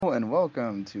And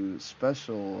welcome to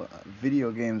special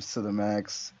Video Games to the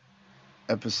Max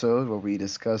episode where we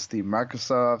discuss the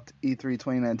Microsoft E3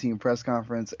 2019 press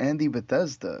conference and the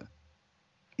Bethesda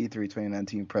E3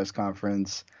 2019 press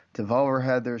conference. Devolver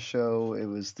had their show. It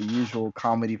was the usual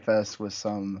comedy fest with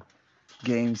some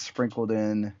games sprinkled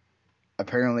in.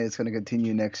 Apparently, it's going to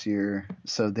continue next year,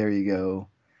 so there you go.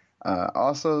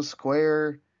 Also,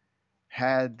 Square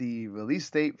had the release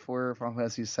date for Final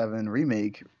Fantasy VII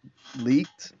Remake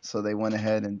leaked, so they went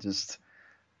ahead and just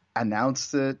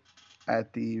announced it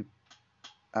at the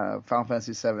Final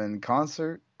Fantasy VII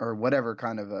concert or whatever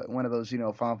kind of one of those,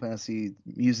 Final Fantasy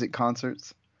music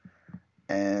concerts.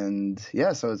 And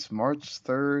yeah, so it's March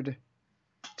 3rd,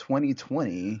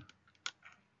 2020.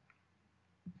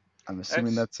 I'm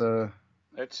assuming that's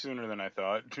sooner than I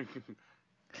thought.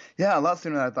 Yeah, a lot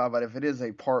sooner than I thought, but if it is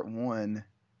a part 1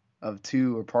 of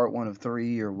 2 or part 1 of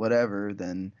 3 or whatever,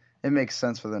 then it makes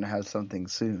sense for them to have something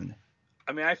soon.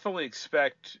 I mean, I fully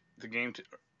expect the game to,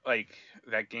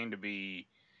 that game to be.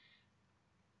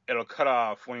 It'll cut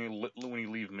off when you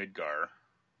leave Midgar.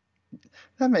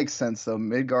 That makes sense, though.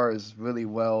 Midgar is really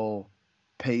well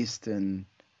paced and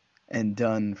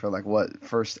done for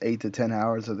first 8 to 10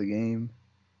 hours of the game.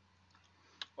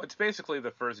 Well, it's basically the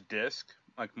first disc,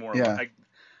 more. Yeah.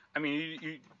 I mean,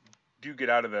 you do get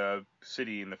out of the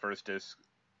city in the first disc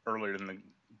earlier than the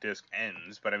disc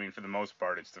ends, but I mean, for the most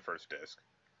part, it's the first disc.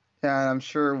 Yeah, and I'm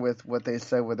sure with what they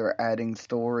said, where they're adding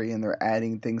story and they're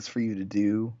adding things for you to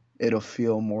do, it'll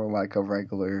feel more like a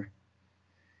regular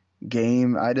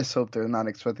game. I just hope they're not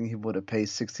expecting people to pay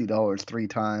 $60 3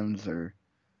 times or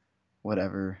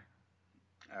whatever.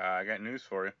 I got news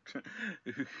for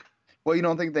you. Well, you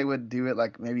don't think they would do it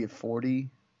like maybe at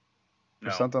 40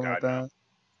 or something like that? No.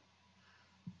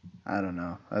 I don't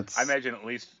know. I imagine at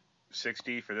least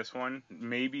 60 for this one.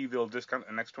 Maybe they'll discount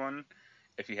the next one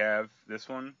if you have this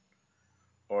one,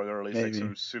 or they'll release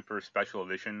some super special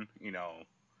edition,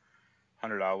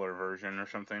 $100 version or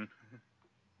something.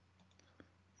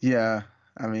 Yeah,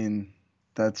 I mean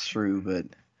that's true, but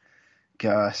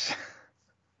gosh,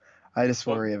 I just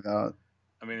worry about.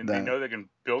 I mean, they know they can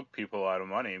bilk people out of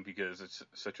money because it's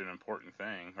such an important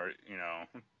thing, or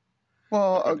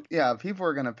Well, yeah, people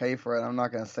are gonna pay for it. I'm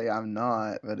not gonna say I'm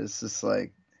not, but it's just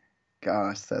like,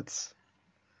 gosh, that's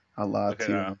a lot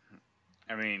too.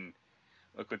 I mean,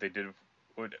 look what they did.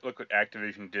 Look what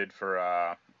Activision did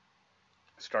for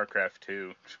StarCraft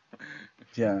 2.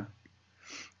 Yeah.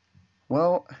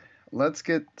 Well, let's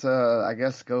get, I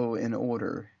guess, go in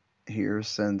order here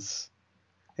since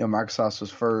Microsoft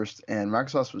was first, and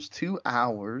Microsoft was 2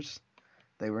 hours.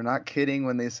 They were not kidding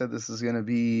when they said this is going to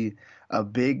be a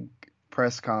big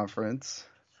press conference.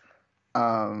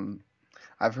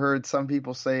 I've heard some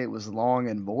people say it was long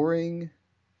and boring.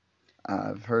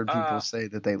 I've heard people say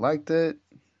that they liked it.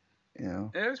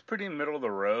 It was pretty middle of the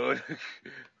road.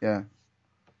 Yeah.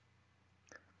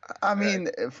 I mean,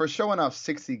 for showing off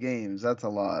 60 games, that's a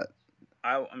lot.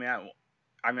 I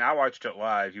watched it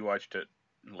live. You watched it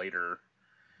later.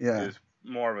 Yeah. It was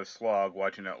more of a slog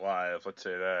watching it live. Let's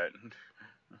say that.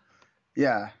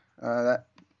 Yeah.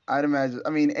 I'd imagine.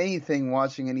 I mean,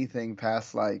 watching anything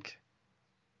past like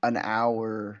an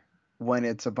hour when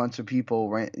it's a bunch of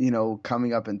people,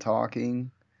 coming up and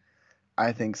talking,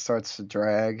 I think starts to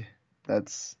drag.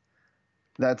 That's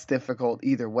difficult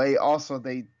either way. Also,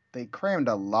 they crammed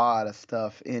a lot of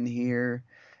stuff in here,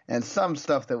 and some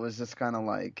stuff that was just kind of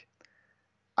like,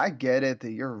 I get it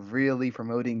that you're really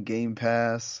promoting Game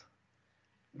Pass,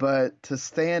 but to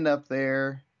stand up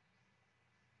there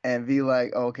and be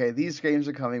like, okay, these games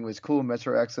are coming, which cool,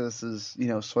 Metro Exodus is,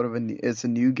 sort of it's a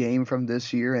new game from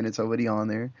this year and it's already on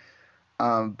there.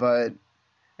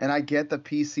 And I get the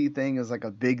PC thing is like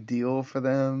a big deal for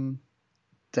them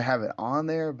to have it on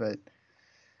there, but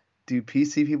do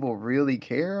PC people really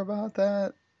care about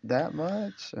that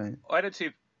much? Well, I did see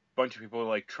a bunch of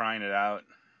people trying it out,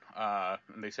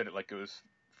 and they said it was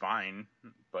fine,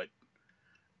 but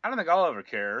I don't think I'll ever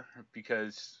care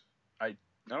because I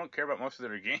don't care about most of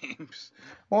their games.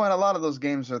 Well, and a lot of those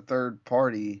games are third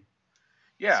party.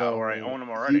 Yeah, so or I own them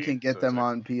already. You can get them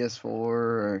on PS4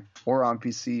 or on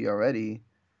PC already.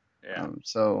 Yeah.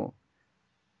 So,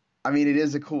 I mean, it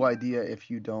is a cool idea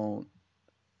if you don't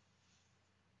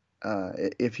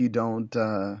want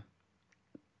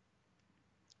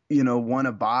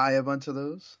to buy a bunch of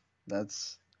those.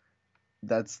 That's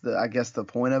I guess the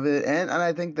point of it. And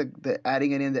I think the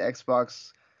adding it into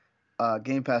Xbox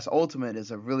Game Pass Ultimate is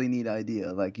a really neat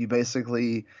idea. Like, you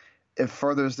basically, it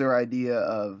furthers their idea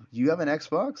of you have an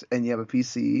Xbox and you have a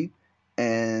PC,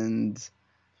 and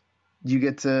you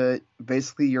get to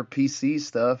basically, your PC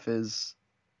stuff is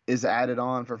is added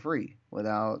on for free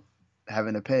without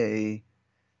having to pay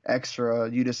extra.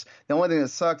 The only thing that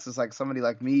sucks is like somebody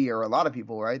like me or a lot of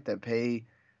people, right, that pay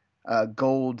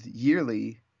gold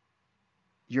yearly.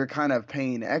 You're kind of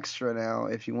paying extra now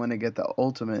if you want to get the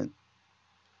ultimate.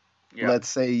 Yeah. Let's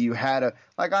say you had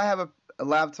I have a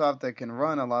laptop that can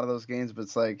run a lot of those games, but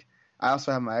it's like I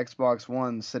also have my Xbox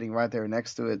One sitting right there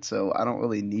next to it, so I don't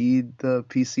really need the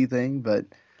PC thing. But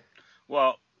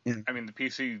Well, you know, I mean, the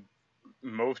PC,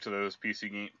 most of those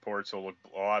PC game ports will look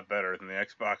a lot better than the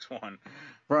Xbox One.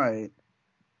 right.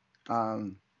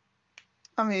 Um,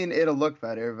 I mean, it'll look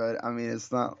better, but I mean,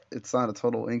 it's not a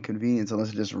total inconvenience unless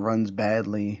it just runs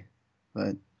badly.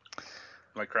 But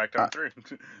Like uh, Crackdown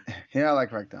 3. yeah, I like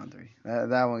Crackdown 3.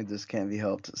 That one just can't be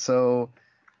helped. So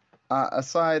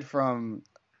aside from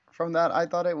that, I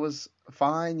thought it was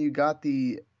fine. You got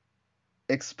the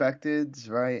expecteds,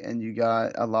 right? And you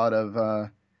got a lot of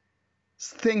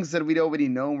things that we'd already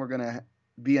known were gonna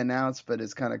be announced, but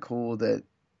it's kind of cool that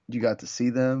you got to see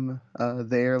them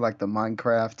there, like the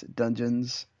Minecraft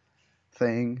dungeons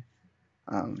thing.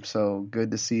 So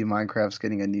good to see Minecraft's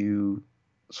getting a new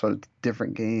sort of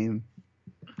different game.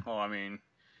 Well, I mean,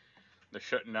 they're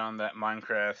shutting down that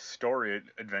Minecraft story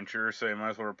adventure, so you might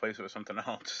as well replace it with something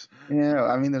else. Yeah,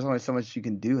 I mean, there's only so much you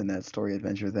can do in that story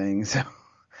adventure thing. So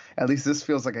at least this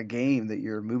feels like a game that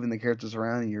you're moving the characters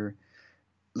around and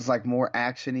it's like more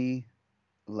actiony,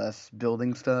 less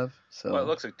building stuff. Well, it So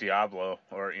looks like Diablo,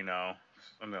 or,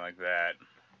 something like that.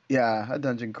 yeah, a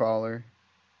dungeon crawler.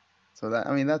 So that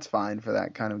I mean that's fine for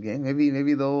that kind of game.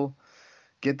 Maybe they'll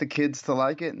get the kids to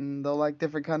like it and they'll like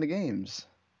different kind of games.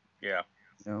 Yeah.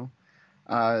 You know,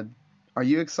 uh, are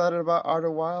you excited about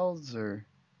Outer Wilds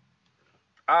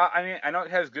I mean, I know it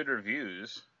has good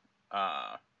reviews,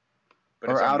 uh, but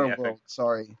or it's on Outer the Epic. World?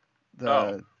 Sorry,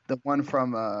 Oh, the one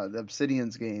from the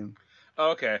Obsidian's game.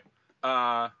 okay.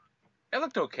 Uh, it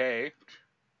looked okay.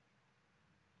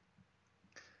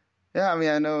 Yeah, I mean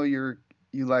I know you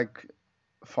like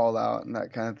Fallout and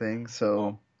that kind of thing. Well,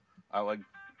 So I like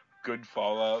good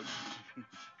Fallout.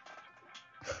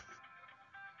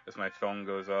 As my phone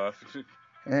goes off.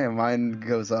 yeah, mine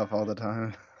goes off all the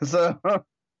time. So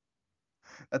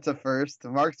that's a first.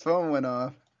 Mark's phone went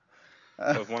off.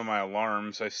 That was one of my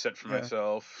alarms I set for Yeah.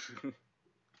 myself.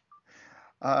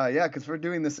 Yeah, because we're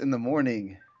doing this in the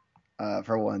morning,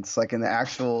 for once, like in the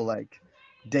actual like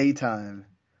daytime.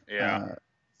 Yeah.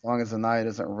 As long as the night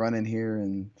doesn't run in here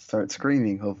and start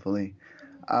screaming, hopefully.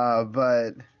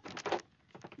 But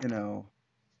you know,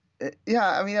 yeah,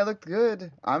 I mean, it looked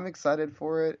good. I'm excited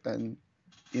for it, and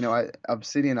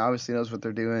Obsidian obviously knows what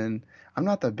they're doing. I'm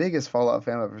not the biggest Fallout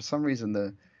fan, but for some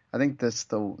reason, I think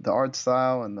the art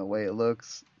style and the way it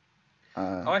looks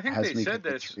Oh, I think has they me said kind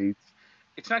of this. intrigued.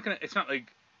 It's not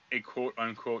like a quote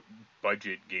unquote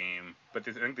budget game, but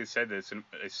I think they said that it's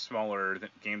a smaller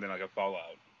game than like a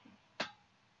Fallout.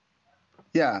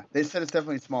 Yeah, they said it's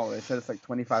definitely smaller. They said it's like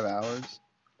 25 hours,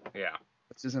 Yeah.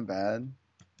 which isn't bad,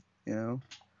 you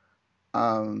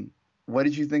know. What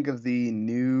did you think of the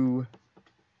new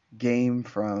game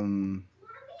from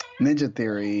Ninja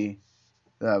Theory,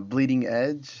 Bleeding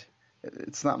Edge?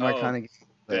 It's not my Oh, kind of game,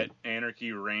 but that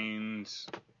Anarchy Reigns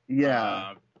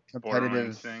yeah, uh,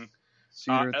 Borderlands competitive thing.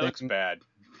 shooter It looks thing. bad.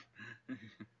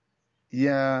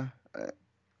 Yeah,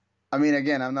 I mean,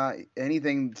 again, I'm not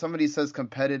anything. Somebody says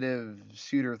competitive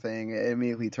shooter thing, it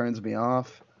immediately turns me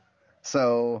off.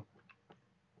 So,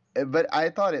 but I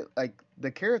thought it like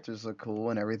the characters look cool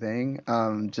and everything.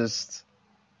 Just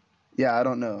yeah, I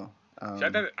don't know. See,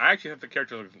 I actually thought the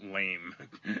character looked lame.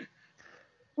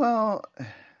 Well, I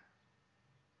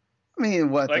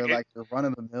mean, what they're like it. like the run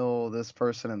of the mill, this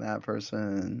person and that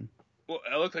person. Well,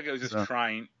 it looked like it was just So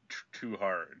trying too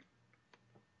hard.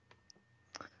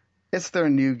 it's their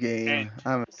new And game.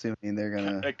 I'm assuming they're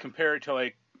gonna. like compare it to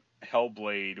like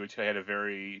Hellblade, which had a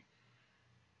very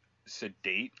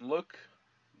sedate look.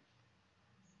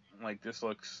 Like this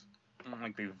looks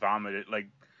like they vomited, like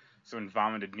someone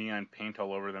vomited neon paint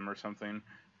all over them or something.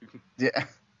 Yeah.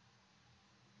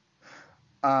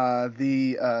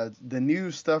 The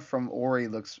new stuff from Ori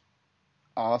looks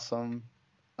awesome.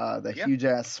 The Yeah, huge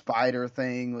ass spider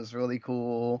thing was really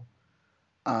cool.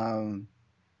 Um,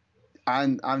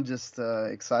 I'm just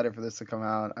excited for this to come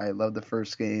out. I love the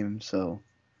first game, so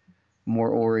more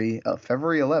Ori.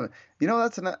 February 11th.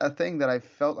 That's a thing that I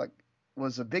felt like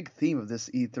was a big theme of this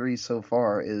E3 so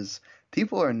far is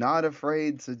people are not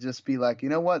afraid to just be like, you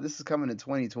know what, this is coming in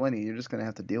 2020. You're just gonna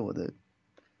have to deal with it.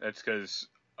 that's because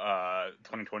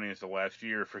 2020 is the last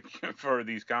year for for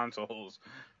these consoles.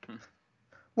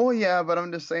 Well, yeah, but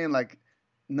I'm just saying like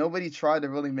nobody tried to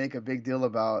really make a big deal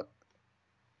about,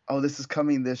 oh, this is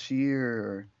coming this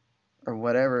year. or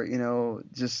whatever,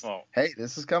 just Well, hey,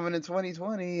 this is coming in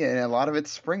 2020, and a lot of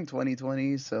it's spring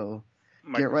 2020, so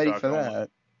get ready Microsoft for only that.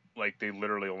 like they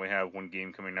literally only have one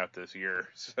game coming out this year,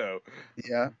 so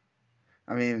Yeah,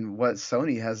 I mean, what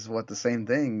Sony has, what the same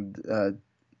thing. Uh,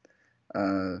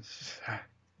 oh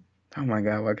my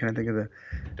God, why can't I think of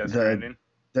Death the Stranding.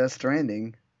 Death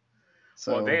Stranding?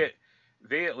 Well, So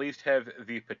they at least have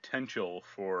the potential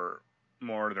for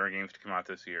more of their games to come out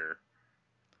this year.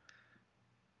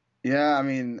 yeah, I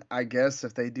mean, I guess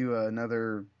if they do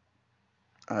another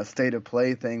state of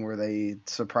play thing where they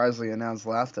surprisingly announce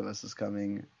Last of Us is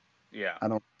coming, Yeah, I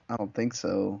don't, I don't think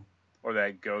so. or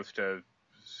that Ghost of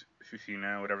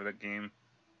Tsushima, whatever that game.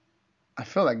 I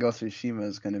feel like Ghost of Tsushima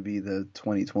is going to be the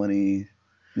 2020,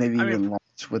 maybe I mean, even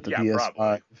launch with the yeah, PS5.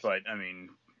 probably, but I mean,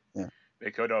 Yeah.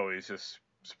 they could always just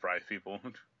surprise people.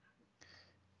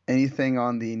 Anything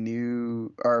on the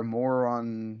new or more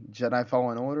on Jedi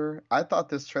Fallen Order? I thought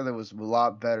this trailer was a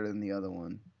lot better than the other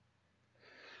one.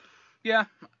 Yeah,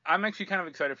 I'm actually kind of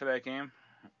excited for that game.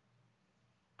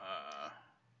 Uh,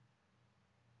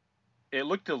 it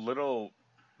looked a little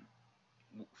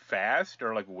fast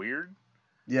or like weird,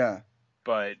 Yeah.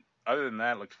 but other than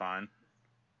that, it looked fine.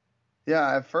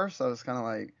 Yeah, at first I was kind of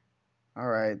like, all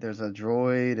right, there's a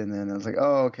droid, and then I was like,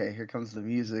 oh, okay, here comes the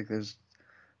music. There's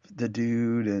the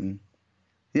dude, and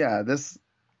yeah,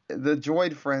 the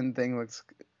droid friend thing looks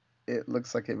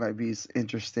like it might be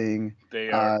interesting. They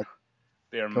are Uh,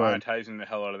 they are Go ahead. monetizing the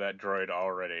hell out of that droid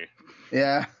already.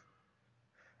 Yeah,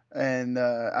 and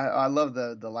I love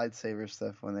the lightsaber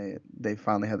stuff when they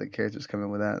finally had the characters come in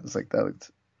with that. It's like that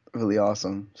looked really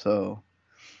awesome. So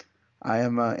I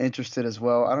am interested as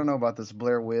well. I don't know about this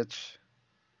Blair Witch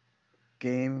I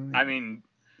game. mean,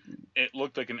 it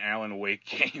looked like an Alan Wake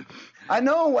game. I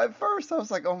know at first I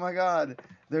was like, oh my God,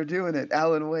 they're doing it,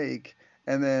 Alan Wake,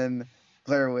 and then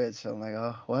Blair Witch. I'm like,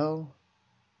 oh well,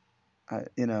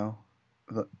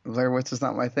 Blair Witch is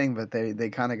not my thing, but they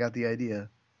kind of got the idea.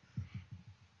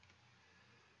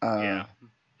 Uh, Yeah,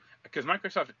 because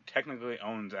Microsoft technically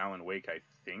owns Alan Wake, I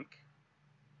think.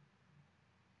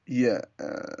 yeah,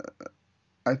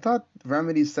 I thought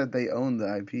Remedy said they own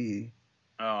the IP.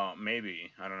 Oh,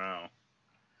 maybe I don't know.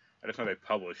 I just know they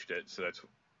published it, so that's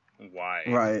why.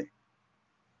 Right.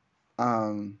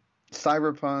 Um,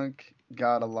 Cyberpunk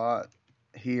got a lot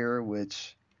here,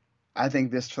 which I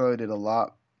think this trailer did a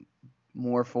lot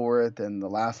more for it than the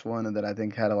last one, and that I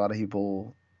think had a lot of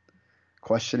people Yep.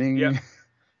 questioning.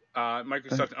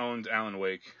 Microsoft owns Alan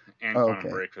Wake and Oh, Quantum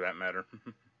okay. Break, for that matter.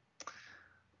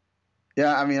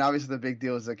 Yeah, I mean, obviously the big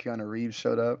deal is that Keanu Reeves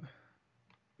showed up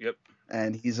Yep.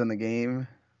 and he's in the game,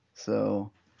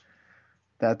 so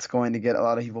that's going to get a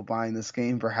lot of people buying this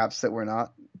game, perhaps that were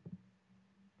not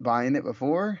buying it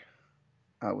before,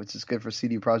 which is good for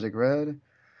CD Projekt Red.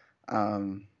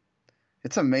 Um,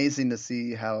 it's amazing to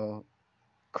see how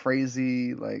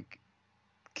crazy like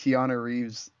Keanu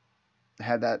Reeves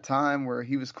had that time where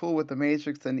he was cool with the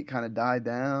Matrix, then he kind of died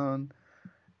down,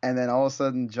 and then all of a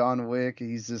sudden John Wick,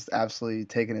 he's just absolutely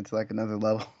taking it to like another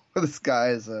level. This guy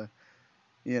is a,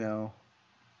 you know,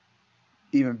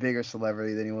 even bigger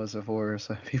celebrity than he was before,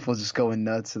 so people just going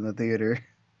nuts in the theater.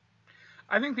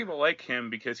 I think people like him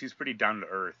because he's pretty down to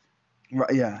earth,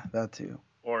 Right? Yeah, that too.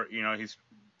 or he's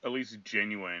at least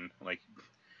genuine. Like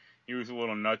he was a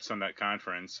little nuts on that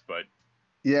conference, but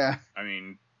Yeah, I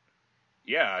mean,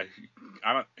 yeah,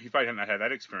 I don't. He probably hadn't had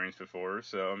that experience before,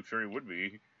 so I'm sure he would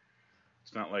be.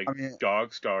 It's not like I mean,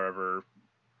 Dog Star ever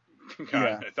got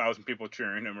yeah. 1,000 people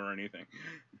cheering him or anything.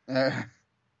 Uh,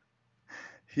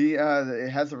 he it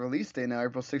has a release date now,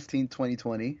 April 16th,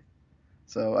 2020.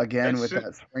 So again, That's with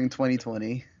that spring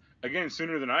 2020. again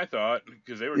sooner than I thought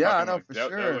because they were Yeah, I talking know like for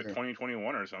that was like sure.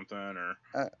 2021 or something or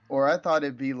Or I thought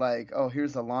it'd be like, oh,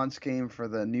 here's a launch game for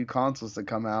the new consoles to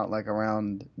come out like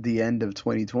around the end of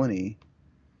 2020.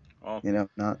 well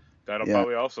Not, that'll yeah.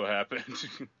 probably also happen.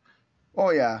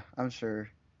 Oh yeah, I'm sure.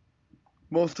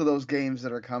 Most of those games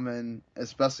that are coming,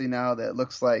 especially now that it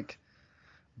looks like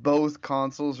both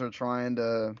consoles are trying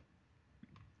to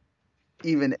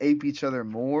even ape each other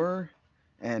more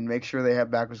and make sure they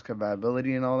have backwards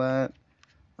compatibility and all that.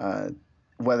 Uh,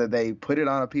 whether they put it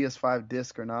on a PS5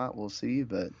 disc or not, we'll see.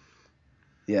 But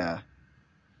yeah,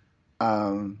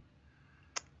 um,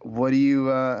 what do you?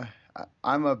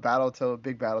 I'm a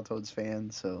big Battletoads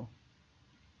fan, so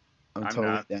I'm I'm totally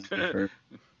not. down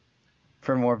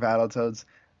for more Battletoads.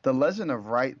 The Legend of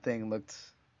Right thing looked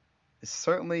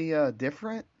certainly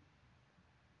different.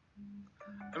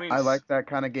 I mean I like that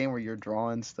kind of game where you're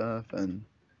drawing stuff and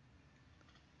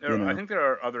I think there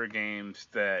are other games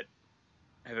that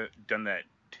have done that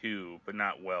too but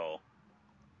not well.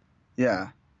 yeah.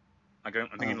 Like I'm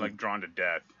thinking Um, like Drawn to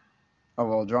Death. oh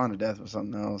well, Drawn to Death was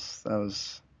something else. That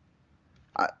was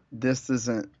this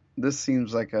isn't. This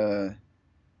seems like a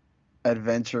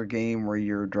adventure game where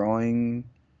you're drawing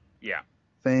Yeah,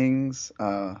 things.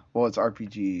 Well, it's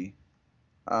RPG.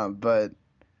 But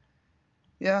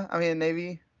yeah, I mean,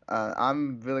 maybe.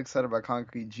 I'm really excited about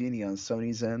Concrete Genie on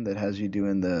Sony's end that has you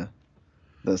doing the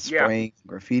yeah, spraying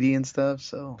graffiti and stuff.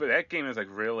 So but that game is like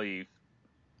really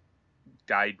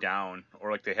died down,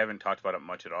 or like they haven't talked about it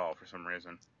much at all for some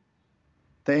reason.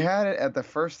 they had it at the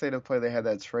first state of play. They had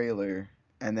that trailer,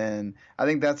 and then I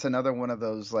think that's another one of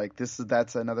those like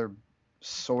that's another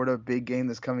sort of big game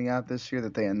that's coming out this year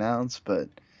that they announced, but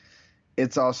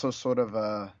it's also sort of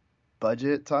a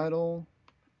budget title,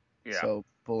 Yeah. so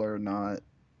people are not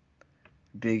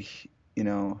big,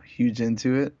 huge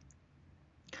into it.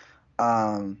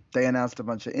 They announced a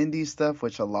bunch of indie stuff,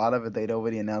 which a lot of it they'd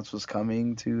already announced was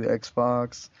coming to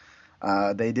Xbox.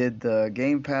 They did the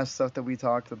Game Pass stuff that we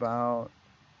talked about,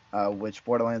 which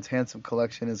Borderlands Handsome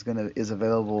Collection is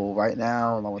available right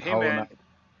now, along with Hey Hollow man, Knight.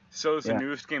 so is the Yeah,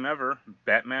 newest game ever,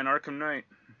 Batman Arkham Knight.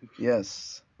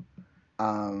 yes.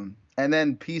 And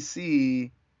then PC,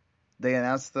 they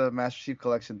announced the Master Chief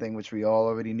Collection thing, which we all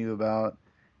already knew about.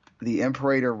 The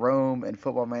Imperator Rome and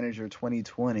Football Manager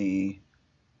 2020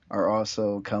 are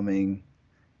also coming,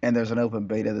 and there's an open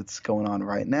beta that's going on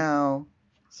right now.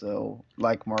 So,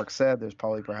 like Mark said, there's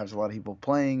probably perhaps a lot of people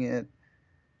playing it.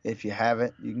 If you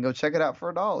haven't, you can go check it out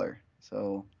for $1.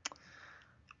 So,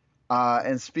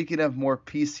 and speaking of more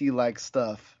PC-like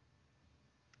stuff,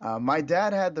 my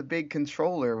dad had the big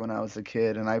controller when I was a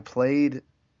kid, and I played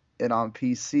it on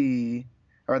PC,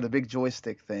 or the big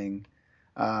joystick thing.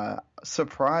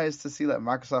 Surprised to see that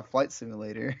Microsoft Flight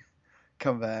Simulator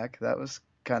come back. That was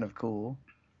kind of cool.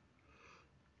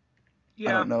 I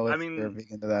Yeah, don't know I if you're mean,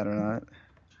 big into that or not.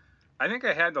 I think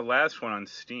I had the last one on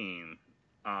Steam.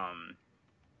 Um,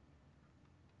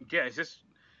 yeah, it's just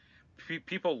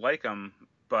people like them,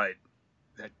 but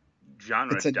that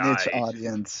genre It's a niche died.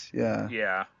 audience, yeah.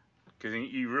 Yeah, because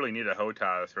you really need a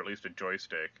HOTAS or at least a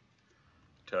joystick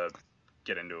to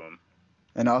get into them.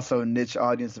 And also niche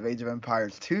audience of Age of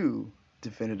Empires 2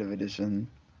 Definitive Edition.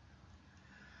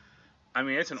 I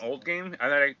mean, it's an old game.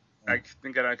 I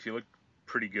think that actually looked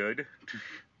pretty good.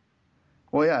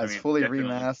 Well, yeah, I it's mean, fully definitely.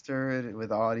 remastered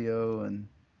with audio and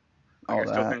Like I all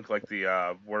still that. think like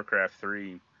the Warcraft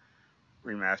 3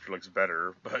 remaster looks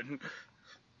better, but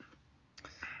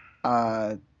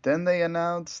Then they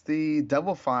announced the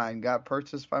Double Fine got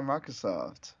purchased by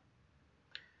Microsoft,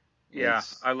 yeah, which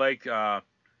I like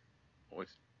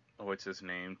what's what's his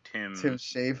name? Tim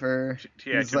Schafer,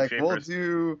 Yeah, he's Tim like, Schafer's.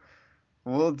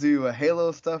 we'll do a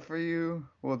Halo stuff for you,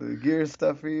 we'll do Gear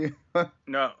stuff for you.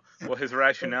 No, well, his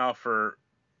rationale for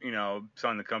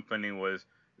selling the company was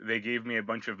they gave me a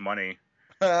bunch of money,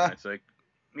 and it's like,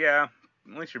 yeah,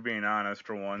 at least you're being honest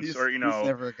for once, or he's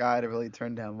never a guy to really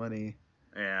turn down money.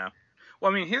 yeah.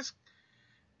 Well, I mean,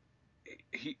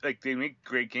 he like they make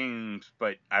great games,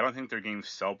 but I don't think their games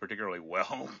sell particularly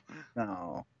well.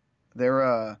 No,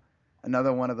 they're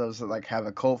another one of those that like have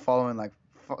a cult following. Like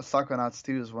Psychonauts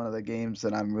 2 is one of the games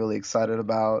that I'm really excited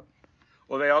about.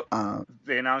 Well, Um,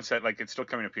 they announced that like it's still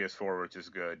coming to PS4, which is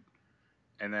good.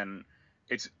 And then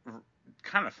it's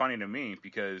kind of funny to me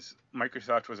because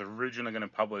Microsoft was originally going to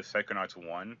publish Psychonauts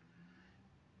 1,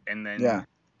 and yeah, then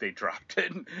they dropped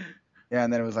it. yeah,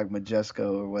 and then it was like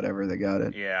Majesco or whatever that got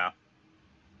it. Yeah.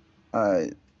 Uh,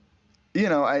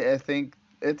 I think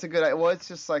it's a good. Well, it's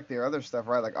just like their other stuff,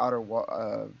 right? Like Outer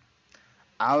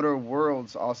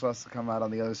Worlds also has to come out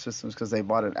on the other systems because they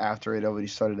bought it after it already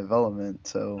started development.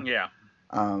 So, Yeah.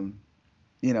 um,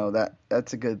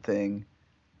 that's a good thing.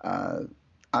 Uh,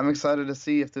 I'm excited to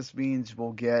see if this means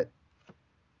we'll get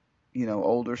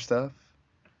older stuff,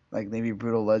 like maybe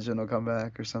Brutal Legend will come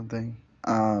back or something.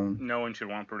 No one should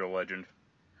want Brutal Legend.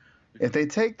 If they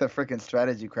take the freaking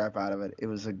strategy crap out of it, it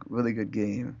was a really good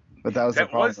game. But that was the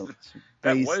That was problem. It's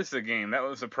that based, was the game. That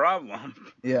was the problem.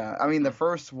 yeah. I mean, the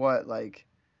first what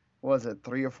was it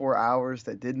 3 or 4 hours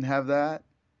that didn't have that?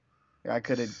 I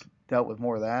could have dealt with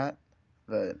more of that,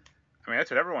 but I mean,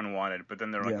 that's what everyone wanted, but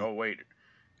then they're like, yeah. "Oh wait,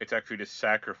 it's actually just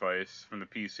sacrifice from the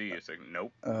PC." It's like,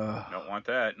 "Nope, Uh, don't want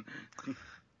that."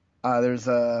 there's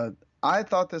a. I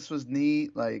thought this was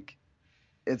neat. Like,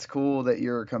 it's cool that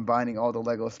you're combining all the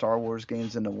Lego Star Wars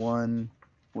games into one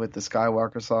with the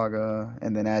Skywalker saga,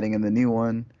 and then adding in the new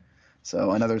one.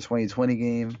 So another 2020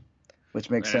 game, which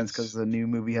makes And sense because it's the new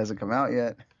movie hasn't come out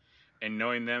yet. and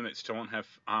knowing them, it still won't have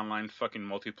online fucking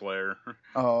multiplayer.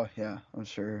 Oh yeah, I'm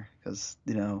sure because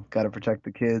got to protect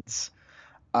the kids.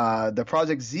 The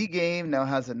Project Z game now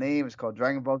has a name. It's called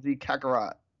Dragon Ball Z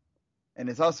Kakarot. and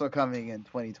it's also coming in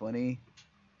 2020.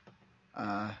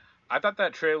 Uh, I thought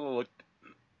that trailer looked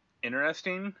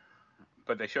interesting,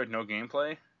 but they showed no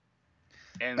gameplay,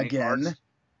 and Again,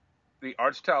 the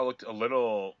art style looked a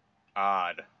little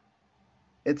odd.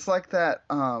 it's like that.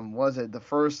 Was it the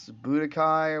first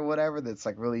Budokai or whatever? That's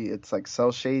like really, it's like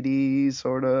cell shady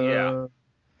sort Yeah, of.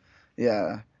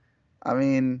 Yeah, I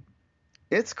mean,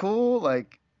 it's cool.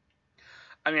 Like,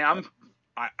 I mean,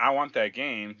 I want that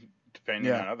game depending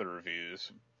yeah, on other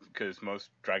reviews because most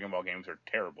Dragon Ball games are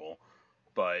terrible,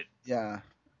 but yeah.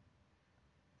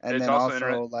 And it's then also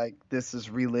also like this is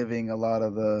reliving a lot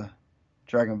of the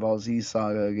Dragon Ball Z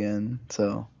saga again.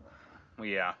 So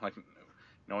yeah, like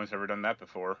no one's ever done that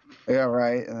before. yeah,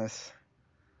 right. And that's,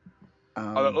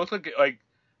 Although it um, looked like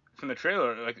from the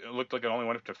trailer, like it looked like it only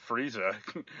went up to Frieza.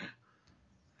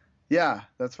 yeah,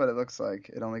 that's what it looks like.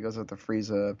 It only goes up to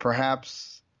Frieza.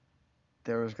 Perhaps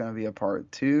there was going to be a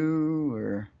part two,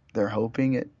 or they're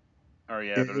hoping it Or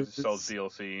yeah, there was a Cell is.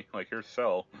 DLC. Like here's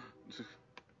Cell.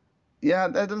 Yeah,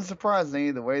 that doesn't surprise me.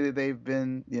 The way that they've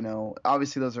been,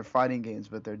 obviously those are fighting games,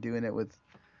 but they're doing it with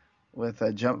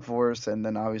Jump Force, and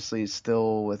then obviously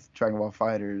still with Dragon Ball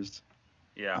Fighters.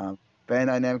 Yeah, Um,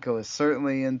 Bandai Namco is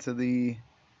certainly into the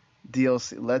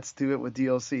DLC. Let's do it with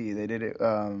DLC. They did it.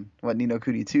 What Ni no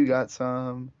Kuni 2 got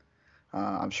some.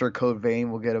 I'm sure Code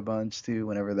Vein will get a bunch too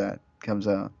whenever that comes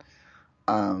out.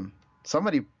 Um,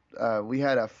 somebody, we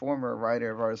had a former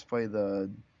writer of ours play the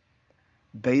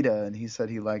beta, and he said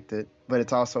he liked it, but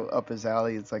it's also up his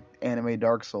alley. It's like anime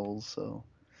Dark Souls, so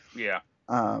yeah.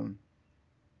 um,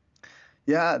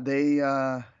 yeah. They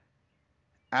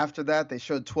after that they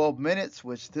showed 12 minutes,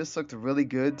 which this looked really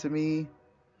good to me.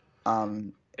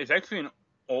 Um, It's actually an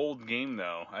old game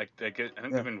though. I think yeah,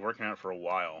 they've been working on it for a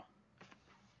while.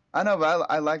 I know, but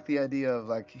I like the idea of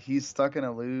like he's stuck in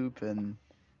a loop and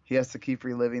he has to keep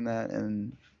reliving that,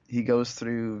 and he goes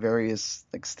through various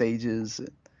like stages.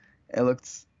 It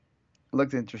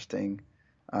looked interesting.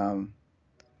 Um,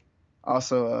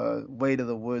 Also, Way to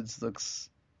the Woods looks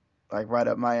like right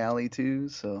up my alley too,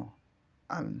 so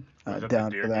I'm Was that the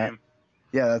down for Deer that. game?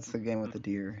 Yeah, that's the game with the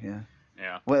deer. Yeah.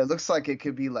 Yeah. Well, it looks like it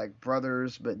could be like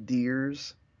brothers but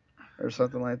deers or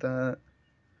something like that.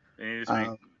 They need to make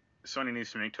Um, Sony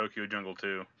needs to make Tokyo Jungle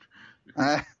too.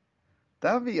 that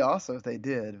would be awesome if they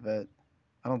did, but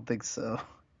I don't think so.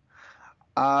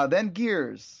 Then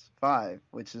Gears 5,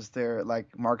 which is their,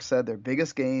 like Mark said, their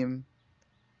biggest game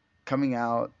coming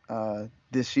out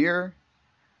this year.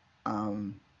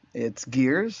 Um, it's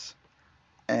Gears,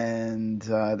 and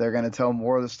they're going to tell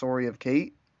more of the story of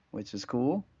Kate, which is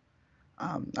cool.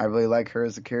 I really like her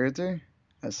as a character,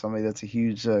 as somebody that's a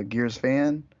huge Gears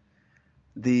fan.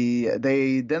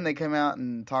 They came out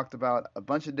and talked about a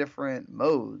bunch of different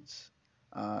modes.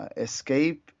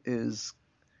 Escape is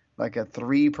like a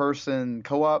 3-person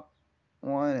co-op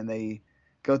one, and they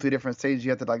go through different stages.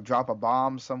 You have to like drop a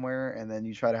bomb somewhere, and then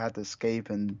you try to have to escape.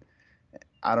 And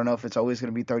I don't know if it's always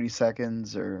going to be 30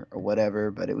 seconds or whatever,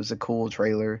 but it was a cool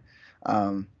trailer.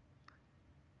 Um,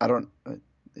 I don't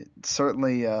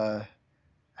certainly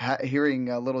hearing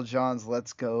Little John's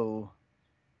 "Let's Go"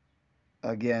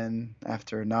 again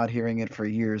after not hearing it for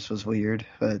years was weird,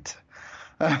 but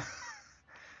I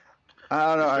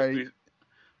don't know. We still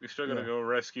we still gotta Yeah, go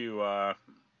rescue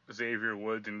Xavier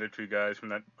Woods and the two guys from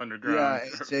that yeah, underground.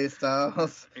 AJ Styles. I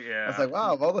was Yeah, like,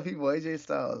 wow, of all the people, AJ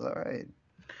Styles. All right.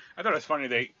 I thought it was funny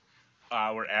they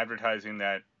were advertising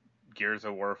that Gears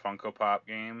of War Funko Pop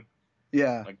game.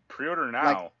 Yeah, Like pre-order like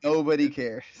now. nobody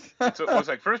cares. It was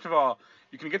like first of all,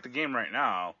 you can get the game right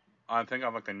now. I think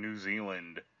on like the New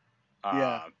Zealand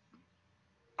Yeah,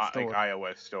 uh, like store.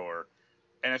 iOS store,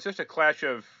 and it's just a Clash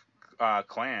of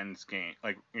Clans game,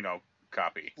 like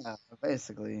copy. Yeah,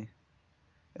 basically,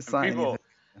 it's And not anything.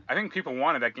 I think people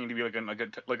wanted that game to be like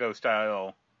a Lego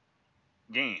style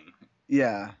game.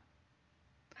 Yeah,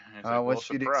 And it's like, well, what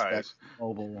you'd expect surprise.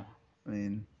 mobile. I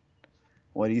mean,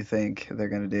 what do you think they're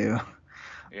gonna do?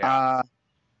 Yeah, Uh,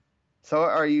 so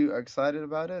are you excited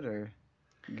about it or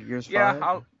Gears yeah.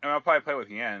 5? I'll probably play with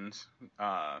Jens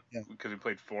Yeah. because we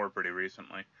played 4 pretty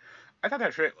recently. I thought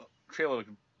that trailer looked.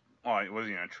 Oh, it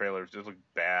wasn't even a trailer. It just looked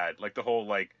bad. Like the whole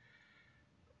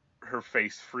her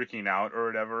face freaking out or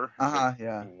whatever. It's like,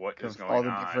 Yeah. what is Because all going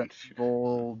the on? different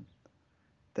people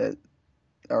that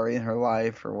are in her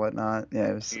life or whatnot.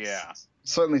 Yeah, it was Yeah.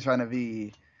 certainly trying to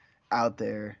be out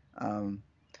there.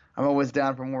 I'm always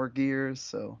down for more Gears,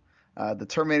 so the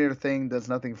Terminator thing does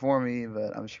nothing for me,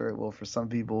 but I'm sure it will for some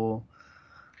people.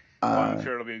 Well, I'm Uh,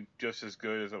 sure it'll be just as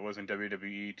good as it was in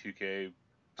WWE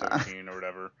 2K17 or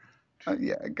whatever.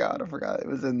 yeah, God, I forgot it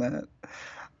was in that.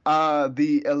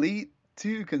 The Elite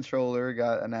 2 controller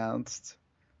got announced,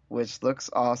 which looks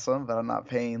awesome, but I'm not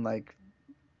paying like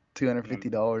One,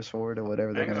 $250 for it or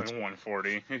whatever I they're think it's gonna. like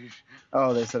 140.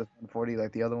 Oh, they said it's 140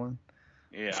 like the other one.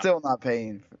 Yeah. Still not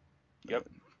paying Yep.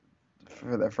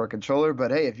 for that for a controller,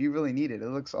 but hey, if you really need it, it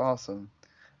looks awesome.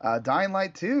 Dying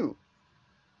Light 2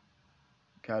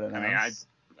 got I mean, I announced.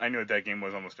 I knew what that game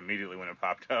was almost immediately when it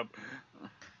popped up.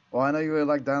 Well, I know you really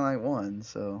like Dying Light 1,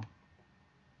 so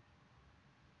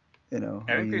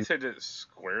I are think they you said that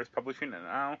Square is publishing it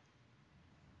now.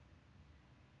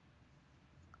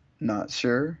 not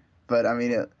sure? But I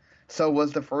mean, so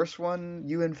was the first one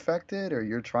you infected, or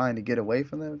you're trying to get away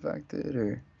from the infected,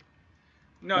 or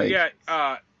No, like,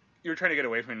 yeah. You were trying to get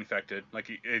away from infected. Like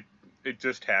it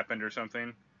just happened or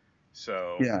something.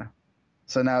 So yeah.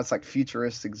 So now it's like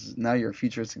futuristic. Now you're a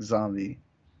futuristic zombie.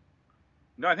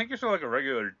 no, I think you're still like a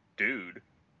regular dude.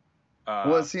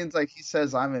 Well, it Uh seems like he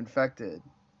says I'm infected.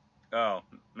 oh,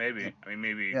 maybe. I mean,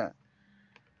 maybe Yeah,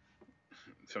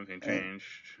 something and changed.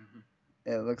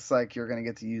 it looks like you're gonna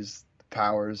get to use the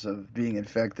powers of being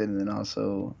infected, and then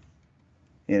also,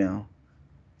 you know,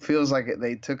 feels like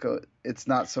they took a. It's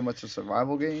not so much a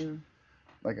survival game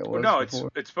like it Well, was no,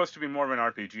 before. it's supposed to be more of an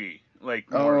RPG, like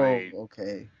more of Oh, a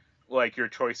okay. like your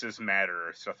choices matter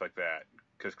or stuff like that.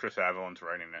 Because Chris Avalone's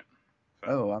writing it.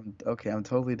 So Oh, I'm okay. I'm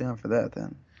totally down for that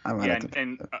then. I might yeah, have to pick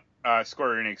and that.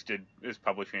 Square Enix is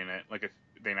publishing it. Like if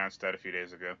they announced that a few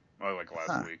days ago, or like last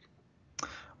Huh. week.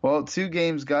 Well, two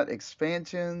games got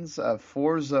expansions.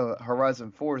 Forza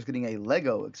Horizon 4 is getting a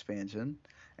Lego expansion,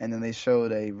 and then they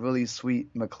showed a really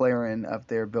sweet McLaren up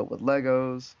there built with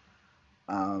Legos.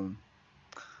 Um,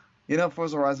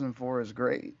 Forza Horizon 4 is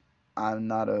great. I'm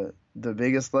not the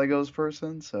biggest Legos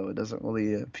person, so it doesn't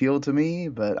really appeal to me,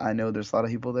 but I know there's a lot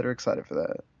of people that are excited for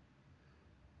that.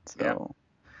 Yeah, So,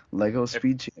 Lego if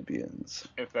Speed Champions.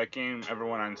 if that game ever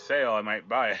went on sale, I might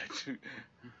buy it.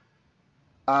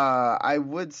 I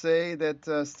would say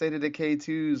that State of Decay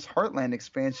 2's Heartland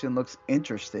expansion looks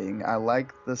interesting. I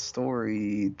like the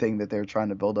story thing that they're trying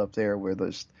to build up there, where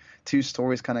those two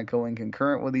stories kind of going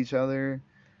concurrent with each other.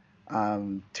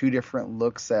 Two different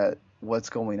looks at what's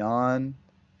going on.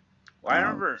 Well, I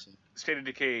remember State of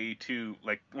Decay 2.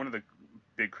 Like one of the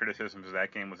big criticisms of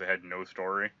that game was it had no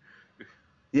story,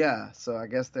 Yeah, so I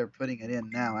guess they're putting it in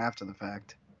now after the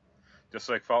fact. just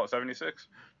like Fallout 76.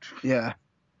 Yeah,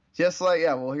 just like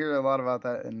yeah, we'll hear a lot about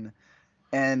that,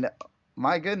 and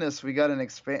my goodness, we got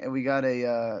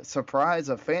a surprise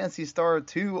of Fantasy Star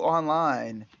 2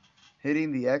 online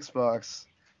hitting the Xbox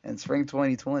in spring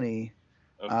 2020.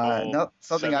 A full Not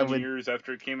something I 7 years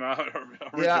after it came out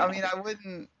yeah, I mean,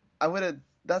 originally. I would have,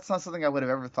 that's not something I would have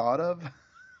ever thought of.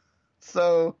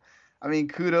 So, I mean,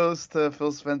 kudos to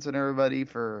Phil Spencer and everybody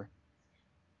for,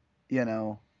 you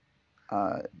know,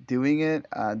 doing it.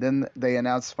 Then they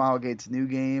announced Smilegate's new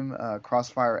game,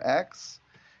 Crossfire X,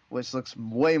 which looks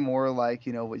way more like,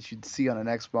 what you'd see on an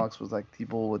Xbox with like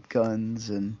people with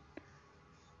guns and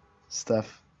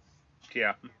stuff.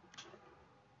 Yeah,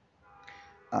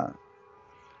 Uh,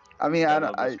 I mean, gotta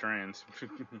love those trains.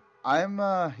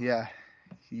 yeah,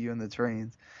 you and the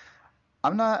trains.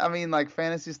 I'm not. I mean, like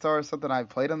Fantasy Star is something I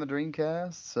played on the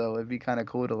Dreamcast, so it'd be kind of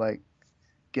cool to like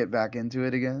get back into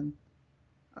it again.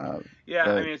 Uh, Yeah, I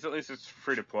but mean, at least it's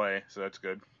free to play, so that's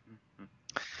good.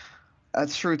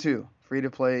 that's true too. Free to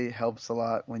play helps a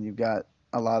lot when you've got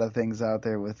a lot of things out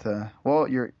there with. Well,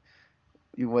 you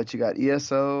got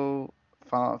ESO,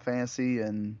 Final Fantasy,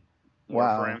 and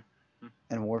WoW Warframe.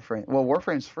 and Warframe. Well,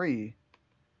 Warframe's free,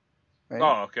 right?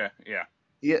 Oh, okay, yeah.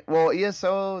 Yeah. Well,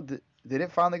 ESO did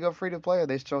it finally go free to play? Or are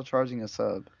they still charging a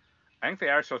sub? I think they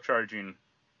are still charging.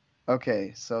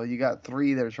 Okay, so you got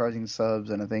three that are charging subs,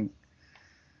 and I think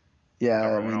yeah, I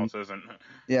Everyone mean else isn't.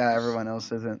 yeah, everyone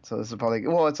else isn't. So this is probably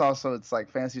well. It's like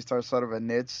Fantasy Star sort of a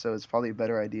niche, so it's probably a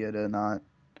better idea to not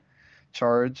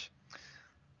charge.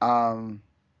 Um,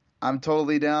 I'm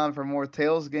totally down for more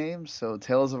Tales games. So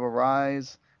Tales of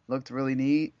Arise looked really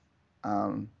neat.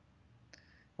 Um,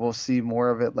 we'll see more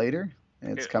of it later.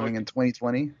 It's It coming looked, in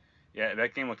 2020. yeah,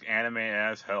 that game looked anime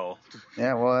as hell.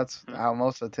 Yeah, well, that's how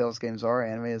most of the Tales games are,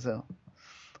 anime as hell.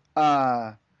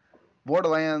 Uh,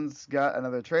 Borderlands got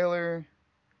another trailer.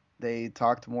 They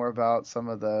talked more about some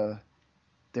of the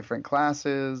different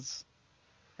classes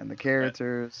and the at,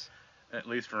 characters. at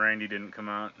least Randy didn't come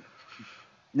out.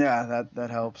 Yeah, that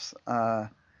helps. And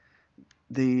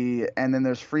then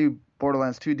there's free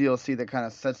Borderlands 2 DLC that kind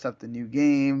of sets up the new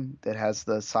game that has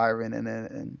the siren in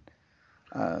it,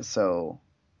 and so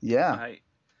yeah, I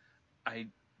I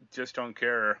just don't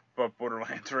care about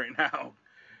Borderlands right now.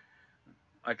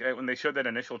 Like when they showed that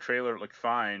initial trailer, it looked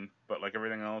fine, but like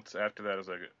everything else after that, I was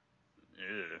like,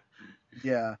 ew.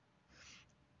 yeah.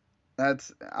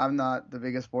 I'm not the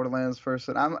biggest Borderlands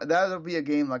person. That'll be a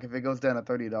game like if it goes down to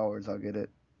 $30, I'll get it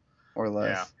or Yeah.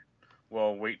 less.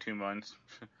 Well, wait 2 months.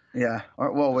 Yeah.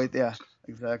 Or, well, just wait. Yeah.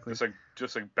 Exactly.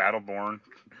 just like Battleborn.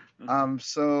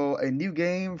 So a new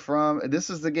game from this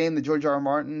is the game that George R. R.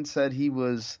 Martin said he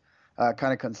was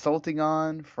kind of consulting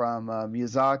on from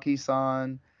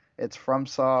Miyazaki-san. It's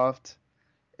FromSoft.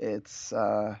 It's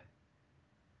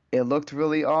it looked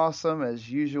really awesome as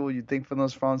usual. You'd think from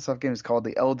those FromSoft games. It's called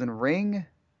the Elden Ring,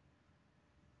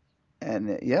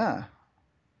 and yeah,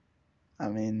 I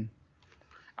mean,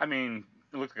 I mean,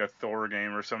 it looked like a Thor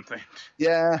game or something.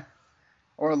 yeah,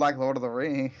 or like Lord of the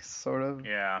Rings, sort of.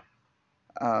 Yeah.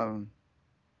 Um,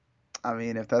 I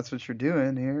mean, if that's what you're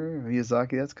doing here,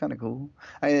 Miyazaki, that's kind of cool.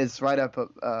 It's right up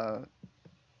R.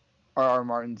 R.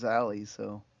 Martin's alley,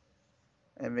 so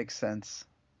it makes sense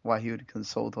why he would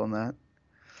consult on that.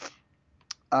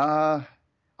 Uh,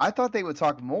 I thought they would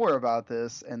talk more about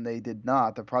this, and they did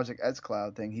not. The Project X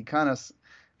Cloud thing.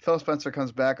 Phil Spencer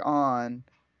comes back on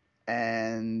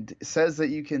and says that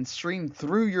you can stream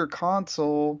through your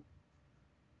console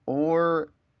or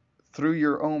through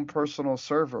your own personal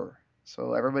server.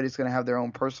 So everybody's going to have their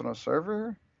own personal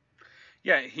server.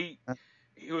 Yeah, he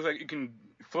was like, you can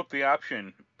flip the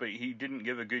option, but he didn't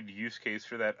give a good use case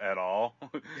for that at all.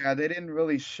 Yeah, they didn't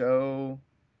really show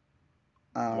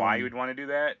Why you would want to do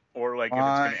that, or like if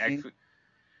it's going to why. actually.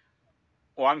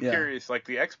 Well, I'm Yeah. curious. Like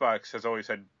the Xbox has always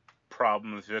had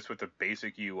problems just with the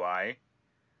basic UI.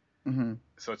 Hmm.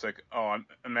 So it's like,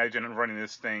 imagine running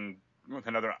this thing with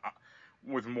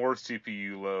with more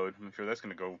CPU load. I'm sure that's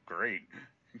going to go great.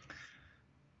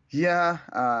 Yeah.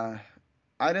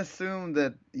 I'd assume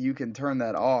that you can turn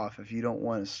that off if you don't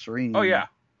want to Oh stream. yeah,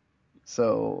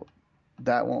 So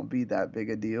that won't be that big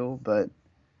a deal. But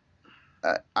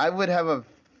I would have a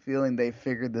feeling they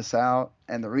figured this out.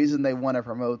 And the reason they want to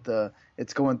promote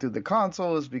it's going through the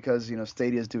console is because,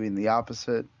 Stadia is doing the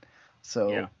opposite. yeah.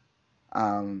 So,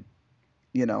 um,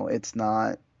 it's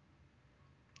not.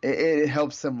 It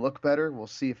helps them look better. We'll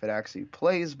see if it actually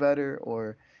plays better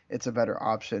or it's a better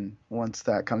option once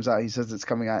that comes out. He says it's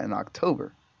coming out in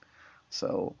October.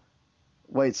 So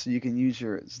wait, so you can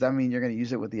does that mean you're going to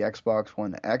use it with the Xbox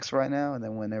One X right now? And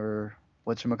then whenever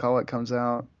whatchamacallit comes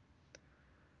out,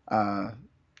 uh,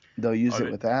 they'll use Oh,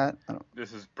 it with that?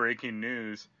 this is breaking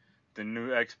news. The new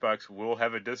Xbox will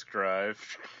have a disk drive.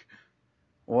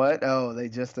 What? Oh, they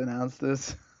just announced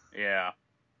this? Yeah.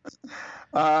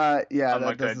 Yeah, that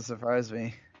Unlike that, doesn't surprise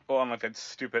me. unlike that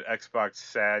stupid Xbox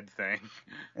sad thing.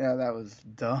 Yeah, that was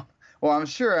dumb. Well, I'm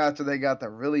sure after they got the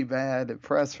really bad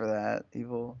press for that,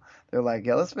 they're like,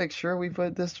 yeah, let's make sure we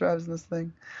put disk drives in this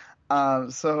thing.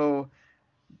 So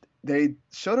they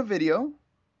showed a video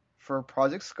for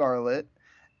Project Scarlet,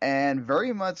 and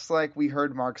very much like we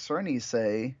heard Mark Cerny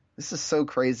say, this is so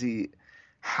crazy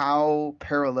how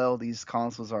parallel these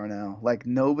consoles are now. Like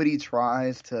nobody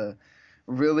tries to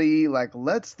really like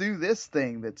let's do this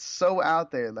thing that's so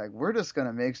out there. Like we're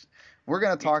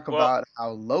gonna talk Well, about how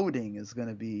loading is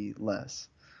gonna be less.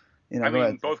 I Go mean,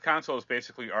 ahead. both consoles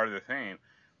basically are the same.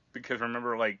 Because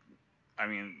remember, like, I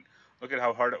mean, look at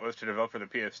how hard it was to develop for the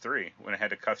PS3 when it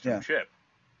had a custom Yeah. chip.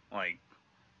 Like,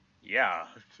 yeah.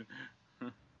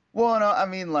 Well, no, I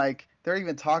mean like they're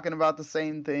even talking about the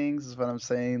same things is what I'm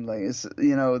saying. Like it's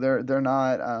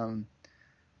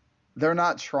they're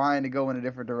not trying to go in a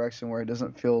different direction where it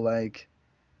doesn't feel like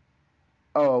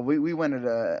oh we wanted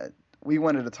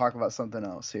to talk about something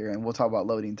else here and we'll talk about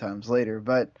loading times later.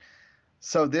 But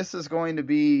so this is going to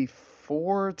be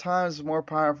 4 times more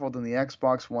powerful than the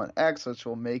Xbox One X, which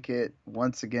will make it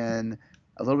once again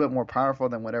a little bit more powerful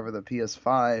than whatever the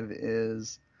PS5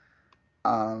 is.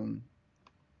 Um,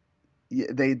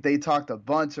 they talked a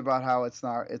bunch about how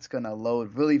it's gonna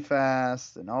load really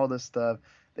fast and all this stuff.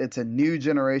 It's a new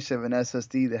generation of an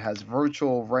SSD that has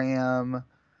virtual RAM.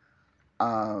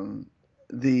 Um,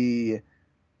 the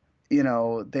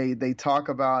they talk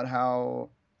about how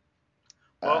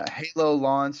Well, Halo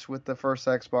launched with the first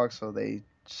Xbox, so they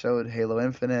showed Halo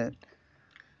Infinite.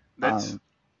 that's Um,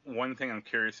 one thing I'm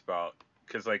curious about.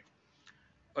 Because, like,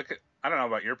 I don't know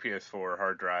about your PS4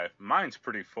 hard drive. Mine's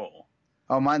pretty full.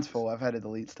 oh, mine's full. I've had to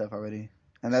delete stuff already,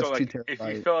 and So, that's two like, if you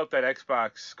terabyte. fill up that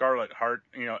Xbox Scarlet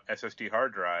SSD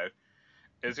hard drive,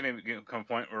 it's going to come a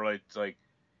point where, like, it's like,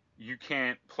 you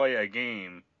can't play a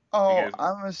game Oh,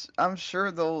 because I'm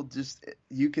sure they'll just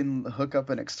you can hook up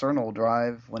an external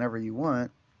drive whenever you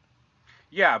want.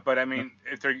 yeah, but I mean,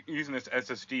 if they're using this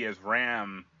SSD as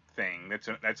RAM thing,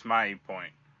 that's my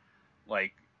point.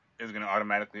 Like, is it going to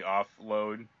automatically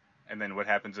offload? And then what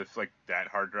happens if like that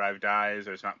hard drive dies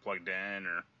or it's not plugged in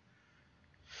or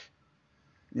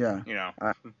Yeah. you know?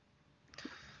 I,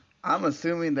 I'm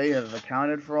assuming they have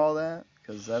accounted for all that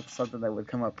because that's something that would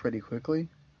come up pretty quickly.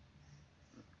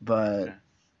 But Yeah.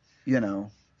 you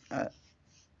know, uh,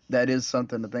 that is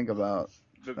something to think about.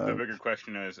 The Uh, bigger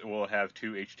question is, will it have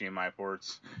two HDMI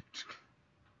ports?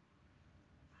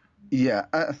 yeah,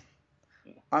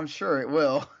 I'm sure it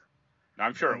will.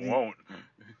 I'm sure I it mean, won't.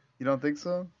 you don't think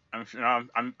so? I'm sure.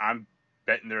 I'm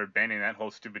betting they're banning that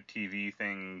whole stupid TV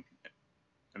thing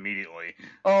immediately.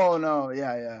 Oh no,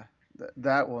 yeah, yeah.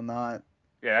 That will not.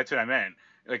 Yeah, that's what I meant.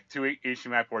 Like two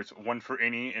HDMI ports, one for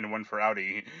innie and one for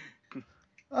outie.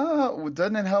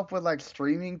 Doesn't it help with like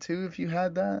streaming too if you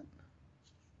had that?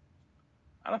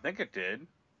 I don't think it did.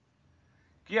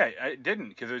 Yeah, it didn't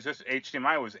because it was just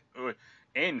HDMI was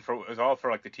in for it was all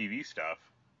for like the TV stuff.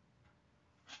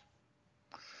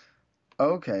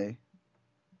 Okay.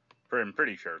 I'm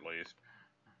pretty sure at least.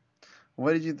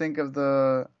 What did you think of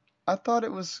the? I thought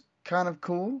it was kind of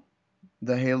cool.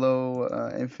 The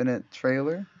Halo Infinite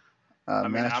trailer. I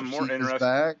mean, Master Chief is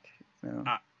back. You know,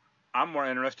 I, I'm more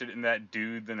interested in that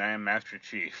dude than I am Master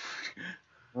Chief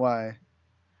why?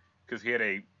 because he had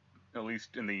at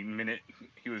least in the minute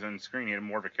he was on screen, he had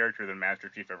more of a character than Master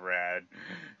Chief ever had.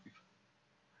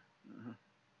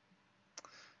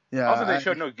 Also, they Yeah,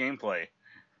 showed no gameplay,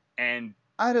 and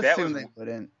I'd that was, assume they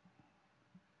wouldn't.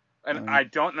 I and mean, I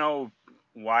don't know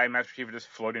why Master Chief is just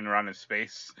floating around in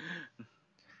space.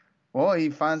 well, he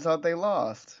finds out they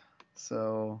lost,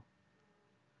 so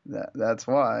that's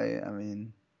why. I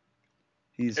mean,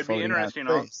 he's It'd be floating out interesting.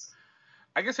 in space.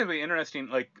 I guess it'd be interesting,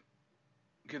 like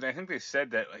because I think they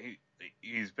said that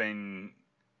he's been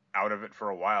out of it for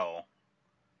a while.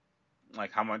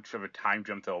 Like how much of a time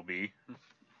jump there'll be.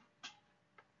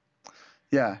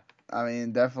 Yeah, I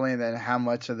mean, definitely. Then how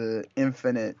much of the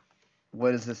infinite?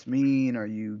 What does this mean? Are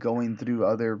you going through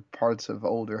other parts of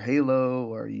older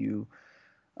Halo? Are you,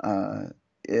 uh,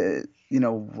 you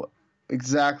know,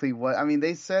 exactly what? I mean,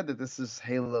 they said that this is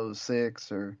Halo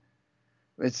 6 or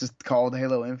it's just called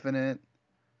Halo Infinite.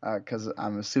 Because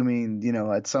I'm assuming,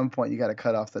 at some point you got to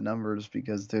cut off the numbers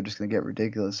because they're just going to get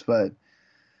ridiculous. But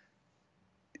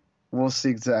we'll see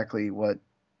exactly what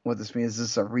this means.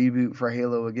 Is this a reboot for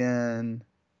Halo again?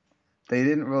 They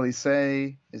didn't really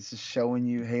say. It's just showing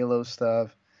you Halo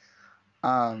stuff.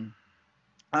 Um,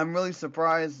 I'm really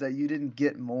surprised that you didn't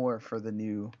get more for the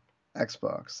new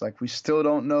Xbox. Like we still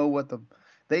don't know what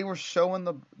they were showing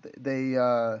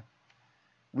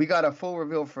we got a full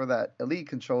reveal for that Elite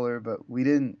controller, but we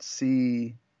didn't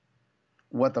see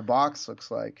what the box looks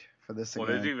like for this Well,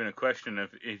 there's again. even a question of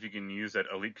if you can use that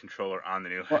Elite controller on the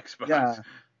new Well, Xbox. yeah.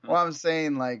 Well, I'm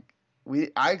saying like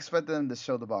I expected them to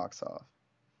show the box off.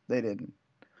 They didn't.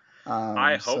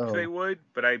 I hoped they So would,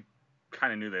 but I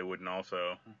kind of knew they wouldn't.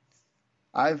 Also,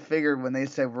 I figured when they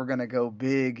said we're gonna go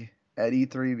big at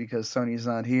E3 because Sony's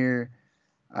not here,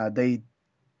 they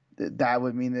that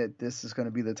would mean that this is going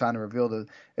to be the time to reveal the.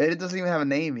 It doesn't even have a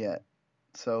name yet,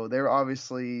 so they're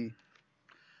obviously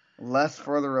less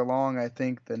further along, I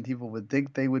think, than people would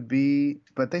think they would be.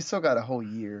 But they still got a whole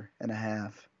year and a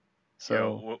half. yeah.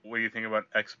 So What do you think about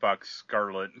Xbox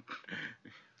Scarlet?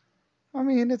 I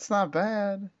mean, it's not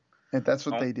bad if that's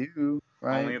what O- they do,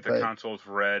 right? Only if the But console's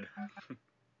red.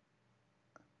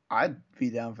 I'd be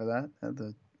down for that. Have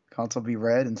the console be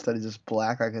red instead of just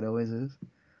black like it always is.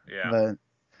 Yeah. But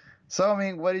so I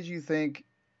mean, what did you think,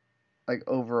 like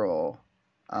overall?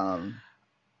 Um,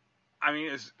 I mean,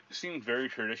 it seemed very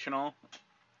traditional.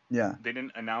 yeah, They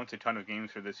didn't announce a ton of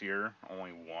games for this year.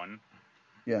 Only one,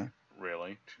 yeah.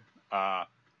 really. Uh,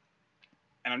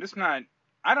 and I'm just not.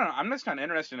 I don't know. I'm just not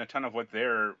interested in a ton of what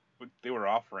they were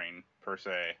offering per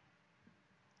se.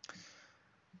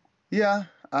 Yeah,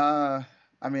 I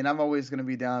mean, I'm always going to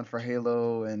be down for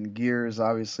Halo and Gears,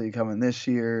 obviously coming this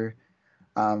year.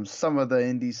 Some of the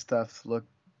indie stuff look,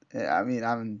 I mean,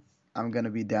 I'm going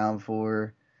to be down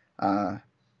for. Uh,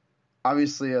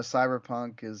 Obviously, a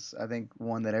Cyberpunk is, I think,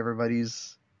 one that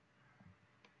everybody's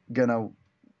gonna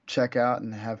check out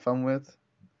and have fun with.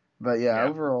 But yeah, Yeah.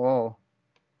 overall,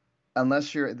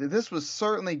 this was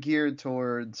certainly geared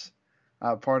towards,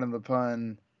 pardon the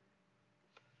pun,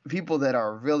 people that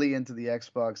are really into the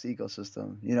Xbox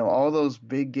ecosystem. All those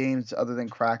big games other than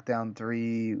Crackdown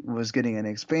 3 was getting an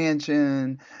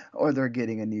expansion or they're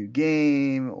getting a new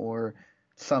game or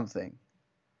something.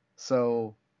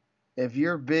 So, if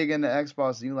you're big into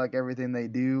Xbox and you like everything they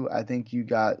do, I think you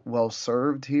got well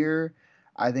served here.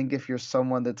 I think if you're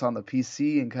someone that's on the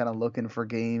PC and kind of looking for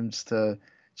games to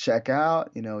check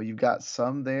out, you've got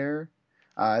some there.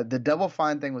 The Double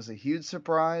Fine thing was a huge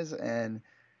surprise, and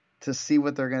to see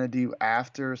what they're going to do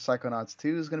after Psychonauts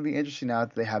 2 is going to be interesting. Now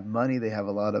that they have money, they have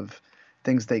a lot of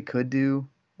things they could do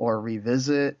or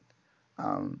revisit.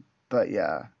 But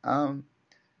yeah,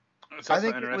 It's I also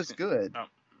think it was interesting. good. Oh,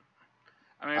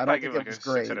 I mean, I'd I probably don't give think it it like was a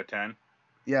 6 out great. of 10.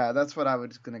 Yeah, that's what I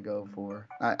was gonna go for.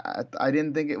 I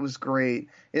didn't think it was great.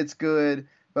 It's good,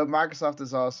 but Microsoft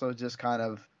is also just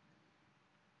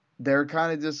they're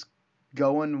kind of just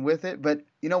going with it. But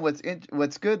you know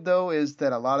what's good though is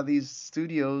that a lot of these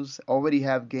studios already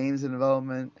have games in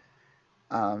development.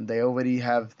 They already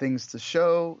have things to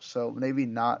show, so maybe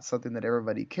not something that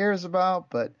everybody cares about,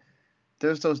 but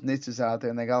there's those niches out there,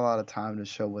 and they got a lot of time to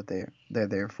show what they're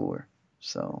there for.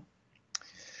 So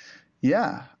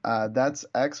yeah, that's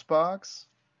Xbox.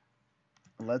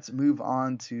 Let's move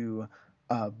on to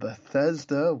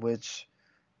Bethesda, which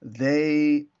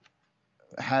they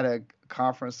had a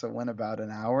conference that went about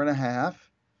an hour and a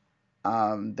half.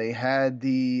 They had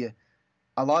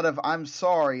a lot of "I'm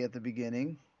sorry" at the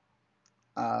beginning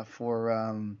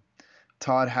for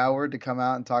Todd Howard to come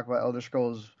out and talk about Elder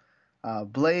Scrolls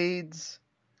Blades.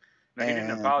 No, he didn't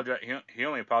And apologize. He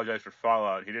only apologized for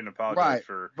Fallout. He didn't apologize right,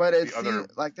 for but it the other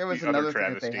seemed like there was the other another thing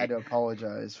that they had travesty. to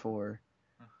apologize for.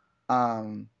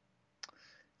 Um,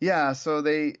 yeah, so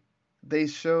they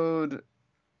showed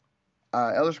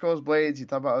Elder Scrolls Blades. You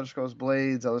talk about Elder Scrolls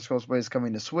Blades. Elder Scrolls Blades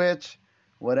coming to Switch.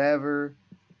 Whatever.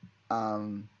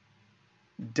 Um,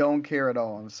 don't care at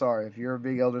all. I'm sorry if you're a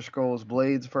big Elder Scrolls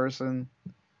Blades person.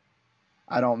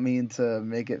 I don't mean to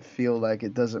make it feel like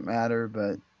it doesn't matter,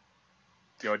 but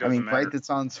Yo, it I doesn't mean, right? matter. It's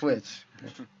on Switch.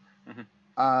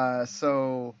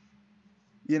 So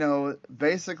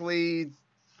basically,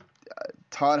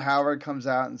 Todd Howard comes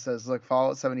out and says, "Look,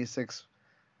 Fallout 76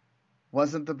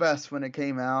 wasn't the best when it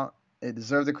came out. It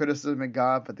deserved the criticism it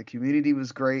got, but the community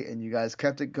was great, and you guys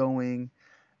kept it going.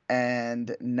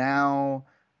 And now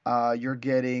you're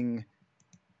getting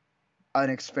an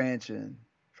expansion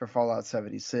for Fallout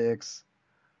 76.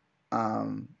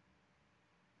 Um,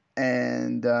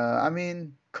 and I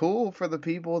mean, cool for the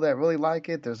people that really like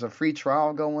it. There's a free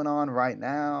trial going on right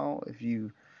now. If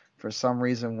you, for some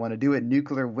reason, want to do it,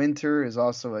 Nuclear Winter is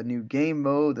also a new game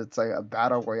mode that's like a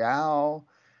battle royale.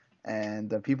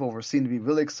 And people seem to be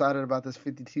really excited about this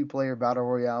 52-player battle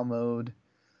royale mode,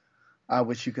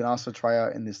 which you can also try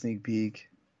out in the sneak peek.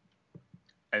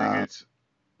 I think Uh, it's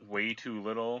way too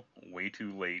little, way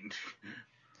too late.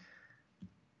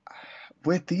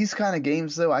 with these kind of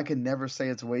games, though, I can never say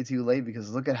it's way too late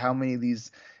because look at how many of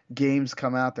these games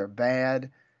come out. They're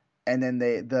bad, and then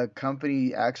the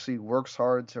company actually works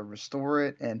hard to restore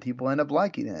it, and people end up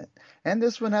liking it. And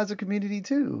this one has a community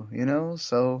too, you know.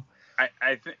 So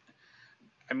I think.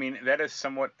 I mean, that is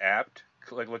somewhat apt.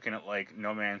 Like looking at like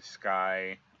No Man's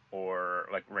Sky or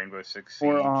like Rainbow Six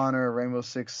For Siege. Honor, Rainbow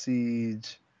Six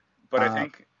Siege, But uh,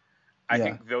 I yeah,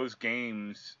 think those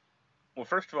games. Well,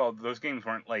 first of all, those games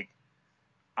weren't like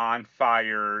on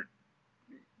fire,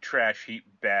 trash heap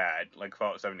bad like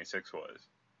Fallout 76 was.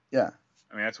 yeah.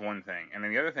 I mean, that's one thing. And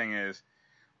then the other thing is,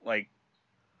 like,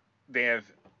 they have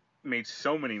made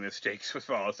so many mistakes with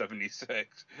Fallout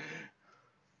 76.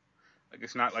 Like,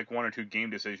 it's not like one or two game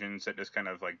decisions that just kind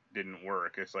of like didn't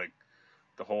work. It's like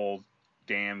the whole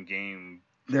damn game.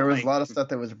 There was a Like, lot of stuff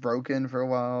that was broken for a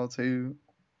while too.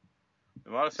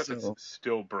 a lot of stuff that's So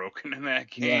still broken in that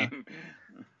yeah, game.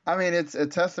 I mean it's a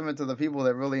testament to the people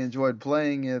that really enjoyed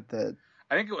playing it. That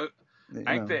I think it was, you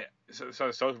I think know that it's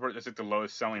like the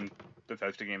lowest selling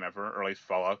Bethesda game ever, or at least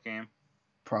Fallout game.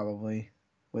 probably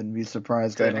wouldn't be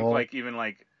surprised Because I at think all. like even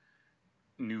like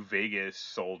New Vegas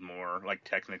sold more, like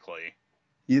technically.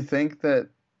 You think that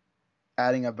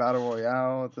adding a battle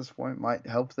royale at this point might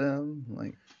help them?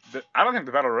 Like I don't think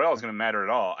the battle royale is going to matter at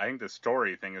all. I think the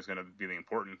story thing is going to be the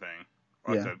important thing,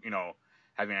 or like yeah, the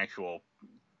having actual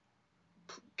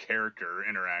character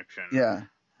interaction. yeah,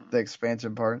 the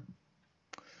expansion part.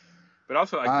 But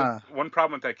also, like the Ah, one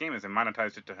problem with that game is they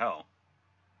monetized it to hell.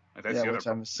 Like that's yeah, the other which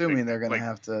I'm big assuming thing. they're gonna Like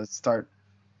have to start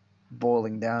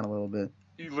boiling down a little bit.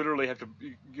 you literally have to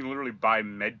you can literally buy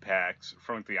med packs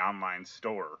from like, the online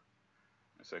store.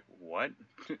 It's like what?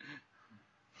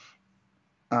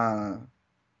 Uh,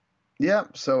 yeah.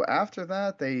 So after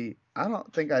that, I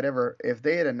don't think I'd ever, if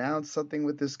they had announced something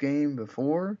with this game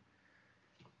before,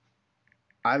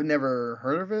 I've never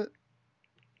heard of it.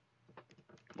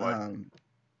 What? Um,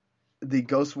 the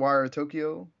Ghostwire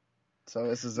Tokyo. So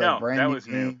this is a No, brand that new was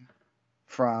new. game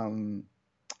from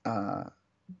uh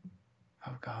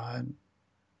oh god.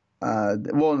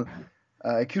 Well,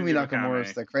 Ikumi Shinji Nakamura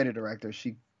is Mikami. the creative director.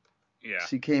 She Yeah.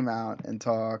 she came out and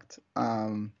talked.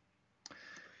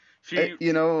 She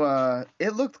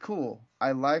It looked cool.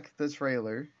 I liked the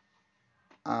trailer.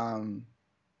 Um,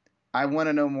 I want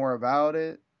to know more about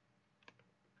it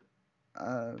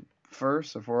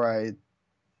first before I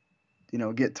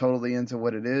get totally into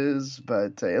what it is,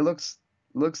 but it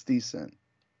looks decent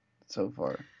so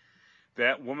far.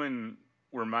 That woman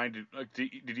reminded, like,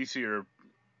 did you see her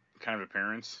kind of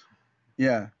appearance?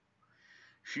 Yeah.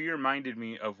 She reminded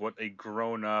me of what a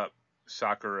grown-up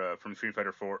Sakura from Street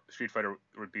Fighter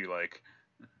would be like.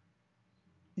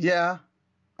 Yeah.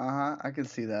 I can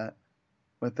see that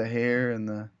with the hair and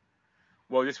the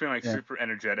Well, just being like yeah. super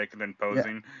energetic and then Yeah.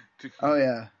 posing. Oh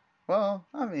yeah. Well,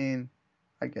 I mean,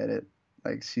 I get it.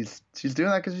 Like she's doing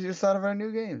that because she just thought of our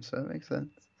new game, so it makes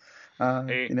sense.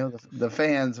 Hey, The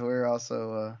fans were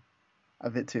also a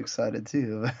bit too excited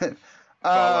too.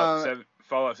 Fallout um, 7,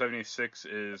 Fallout 76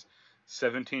 is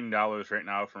 $17 right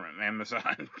now from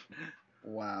Amazon.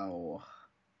 wow,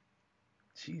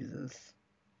 Jesus,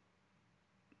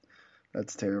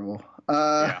 that's terrible.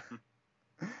 Yeah,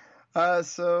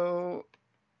 So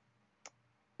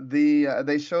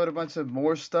they showed a bunch of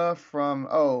more stuff from.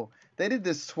 Oh, they did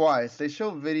this twice. They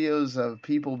showed videos of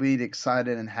people being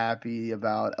excited and happy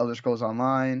about Elder Scrolls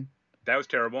Online. that was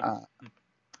terrible.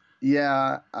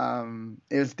 Yeah,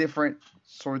 it was different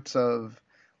sorts of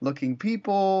looking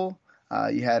people.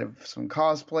 You had some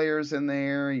cosplayers in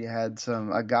there. You had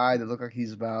a guy that looked like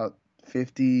he's about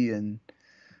 50 and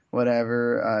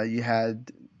whatever. You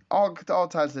had all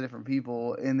types of different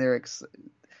people in there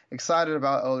excited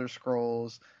about Elder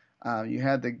Scrolls. You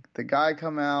had the guy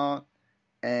come out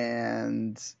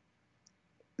and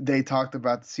they talked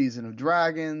about the Season of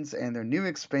Dragons and their new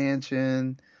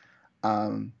expansion.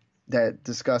 That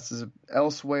discusses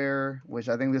elsewhere, which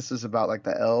I think this is about like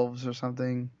the elves or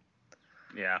something.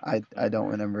 Yeah, I don't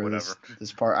remember whatever.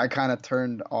 this part. I kind of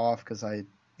turned off because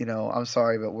I'm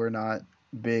sorry, but we're not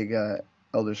big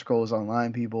Elder Scrolls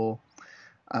Online people.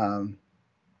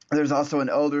 There's also an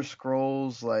Elder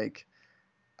Scrolls like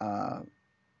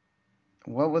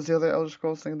what was the other Elder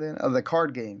Scrolls thing then? Oh, the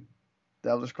card game, the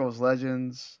Elder Scrolls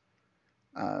Legends.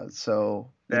 So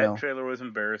That trailer was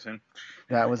embarrassing.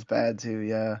 that was bad too.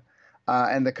 Yeah.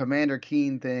 And the Commander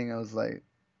Keen thing, I was like,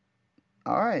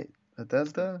 all right,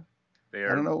 Bethesda, They I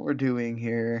don't are know what we're doing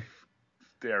here.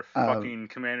 fucking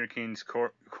Commander Keen's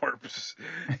corpse.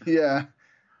 Yeah.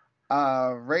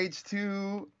 Rage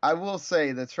 2, I will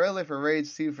say the trailer for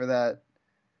Rage 2 for that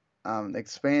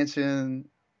expansion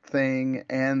thing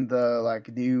and the like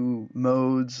new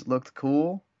modes looked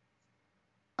cool.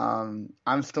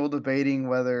 I'm still debating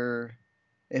whether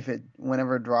if it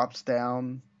whenever it drops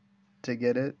down to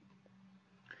get it.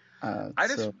 I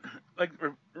just like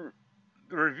the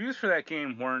reviews for that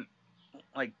game weren't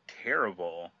like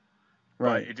terrible, but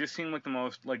right. it just seemed like the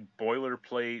most like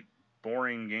boilerplate,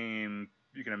 boring game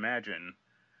you can imagine.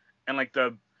 And like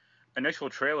the initial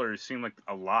trailers seemed like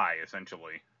a lie,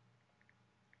 essentially.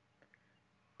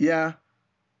 Yeah,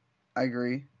 I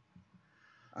agree.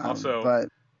 Also, But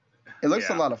it looks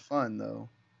a yeah. lot of fun though.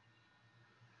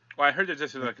 Well, I heard that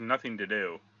this is like nothing to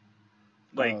do. Oh,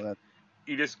 Like that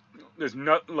you just there's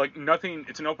not like nothing.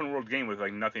 It's an open world game with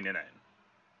like nothing in it.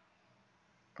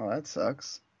 that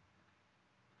sucks.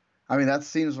 I mean, that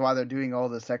seems why they're doing all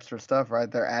this extra stuff,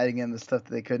 right? They're adding in the stuff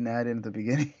that they couldn't add in at the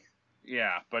beginning.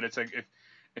 Yeah, but it's like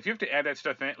if you have to add that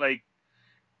stuff in, like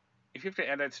if you have to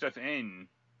add that stuff in,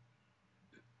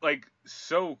 like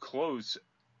so close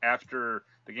after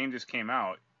the game just came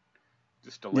out,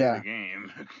 just delay the Yeah,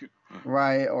 game.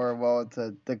 right. Or well, it's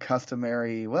the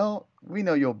customary. Well, we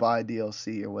know you'll buy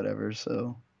DLC or whatever,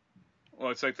 so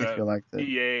Well, it's like if the you like it,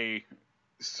 EA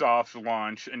soft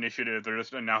launch initiative they're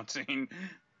just announcing.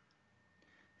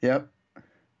 yep,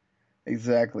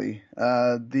 exactly.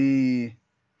 The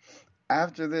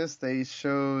After this, they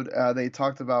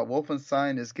talked about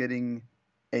Wolfenstein is getting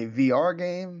a VR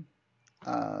game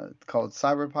called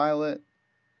Cyberpilot.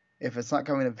 If it's not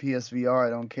coming to PSVR,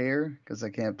 I don't care because I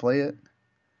can't play it.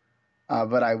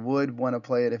 But I would want to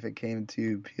play it if it came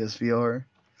to PSVR.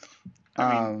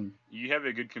 I mean, you have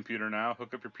a good computer now.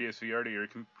 Hook up your PSVR to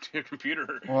your computer.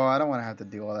 Well, I don't want to have to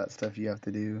do all that stuff you have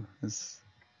to do. It's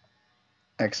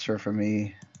extra for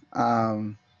me.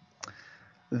 Um,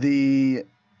 the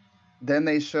Then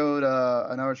they showed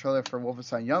another trailer for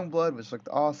Wolfenstein Youngblood, which looked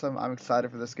awesome. I'm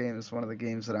excited for this game. It's one of the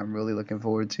games that I'm really looking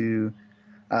forward to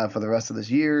for the rest of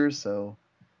this year. So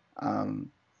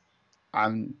um,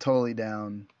 I'm totally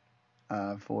down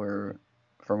for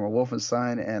more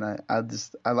Wolfenstein, and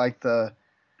I like the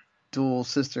dual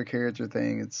sister character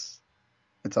thing. It's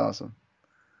awesome.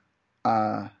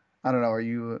 I don't know. Are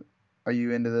you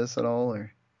into this at all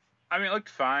or? I mean, it looked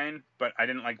fine, but I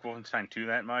didn't like Wolfenstein 2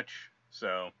 that much.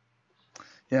 So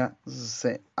Yeah, this is the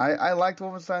same. I liked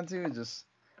Wolfenstein 2. Just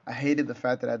I hated the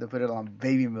fact that I had to put it on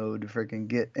baby mode to freaking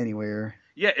get anywhere.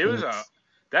 yeah, it was a. It's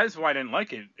That is why I didn't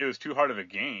like it. It was too hard of a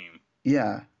game.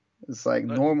 yeah, It's like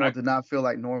But normal did not feel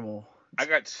like normal. I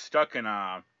got stuck in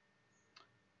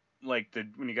like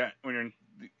when you're in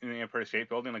the Empire State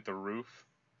Building, like the roof.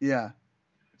 Yeah,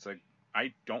 It's like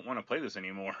I don't want to play this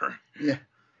anymore. yeah.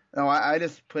 No, I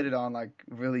just put it on like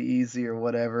really easy or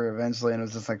whatever eventually, and it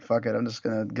was just like, fuck it, I'm just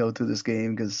gonna go through this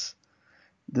game because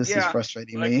this is Yeah,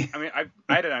 frustrating like me. I mean,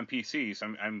 I had it on PC, so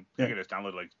I Yeah, could just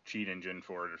download like Cheat Engine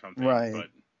for it or something. right. But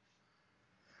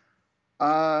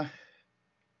Uh,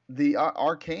 the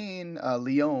Arcane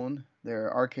Lyon,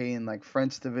 their Arcane like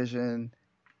French division,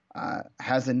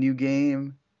 has a new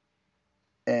game,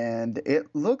 and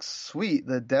it looks sweet.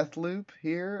 The Deathloop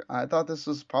here, I thought this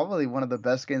was probably one of the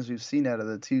best games we've seen out of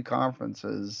the two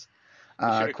conferences.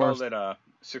 they should Of have called course, it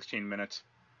 16 minutes.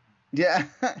 yeah.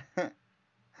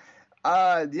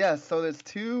 Yeah, so there's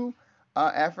two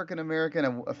African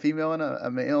American, a female and a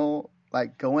male,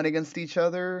 like going against each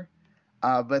other.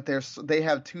 But they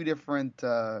have two different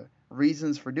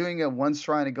reasons for doing it. One's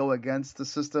trying to go against the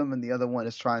system, and the other one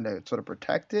is trying to sort of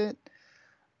protect it.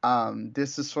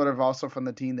 This is sort of also from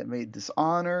the team that made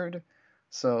Dishonored,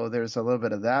 so there's a little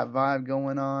bit of that vibe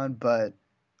going on. But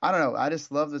I don't know. I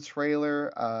just love the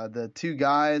trailer. The two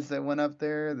guys that went up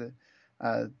there, the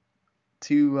uh,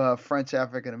 two French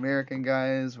African American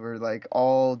guys, were like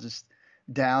all just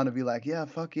down to be like, yeah,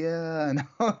 fuck yeah, and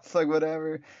it's like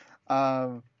whatever.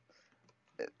 Um,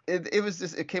 it was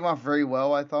just, it came off very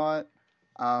well, I thought.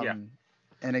 Yeah, Um,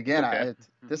 and it's again, okay.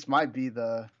 this might be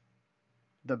the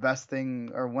best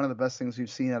thing, or one of the best things we've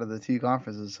seen out of the two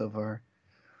conferences so far.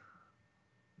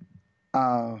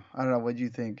 I don't know. What do you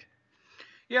think?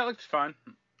 Yeah, it looks fun.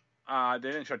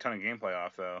 They didn't show a ton of gameplay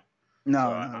off though, so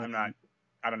No, no, they I'm not. didn't.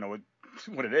 I don't know what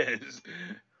what it is.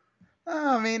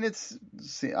 I mean,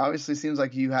 obviously seems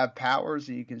like you have powers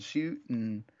and you can shoot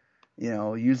and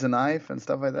use a knife and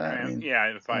stuff like that. I I mean, mean, yeah,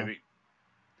 it'll yeah, probably be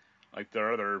like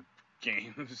their other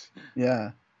games.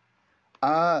 yeah.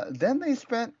 Then they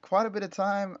spent quite a bit of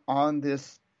time on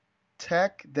this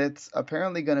tech that's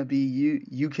apparently going to be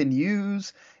you can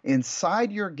use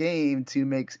inside your game to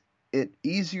make it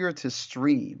easier to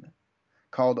stream,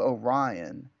 called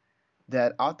Orion,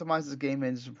 that optimizes game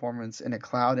engine performance in a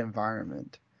cloud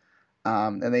environment.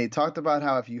 And they talked about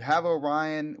how if you have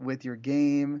Orion with your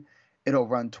game, it'll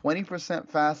run 20%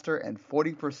 faster and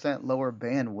 40% lower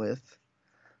bandwidth.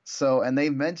 So, and they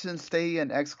mentioned Stadia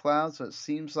and xCloud, so it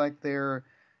seems like they're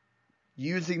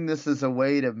using this as a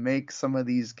way to make some of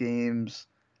these games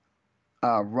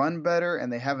run better,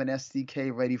 and they have an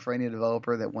SDK ready for any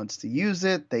developer that wants to use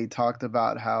it. They talked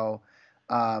about how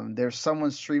there's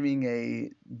someone streaming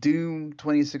a Doom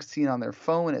 2016 on their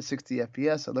phone at 60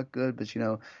 FPS. It looked good, but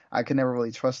I can never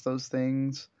really trust those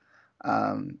things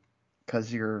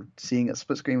because you're seeing a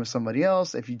split screen with somebody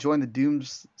else. If you join the Doom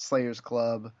Slayers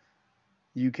Club,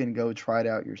 you can go try it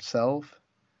out yourself.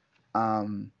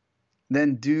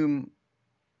 Then Doom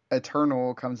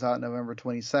Eternal comes out November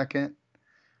 22nd.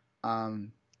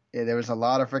 Yeah, there was a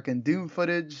lot of freaking Doom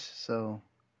footage, so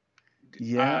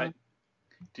yeah.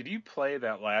 Did you play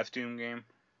that last Doom game?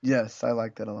 Yes, I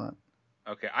liked it a lot.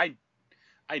 Okay,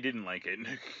 I didn't like it,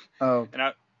 Oh,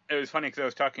 and it was funny because I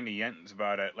was talking to Jens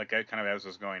about it, like kind of as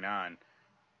was going on,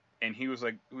 and he was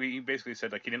like, he basically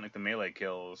said like he didn't like the melee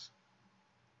kills.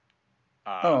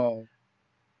 oh,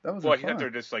 that Well, wasn't he thought fun. they're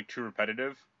just like too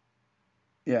repetitive,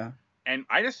 Yeah. and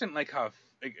I just didn't like how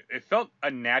it felt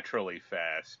unnaturally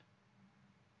fast.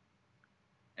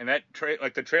 And that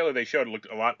like the trailer they showed looked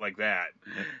a lot like that.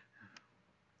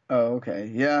 Oh, okay.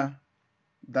 Yeah,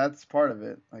 that's part of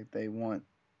it. Like they want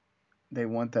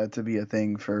that to be a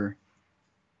thing for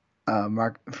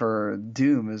for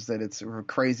Doom, is that it's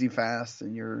crazy fast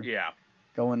and you're Yeah,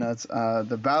 going nuts.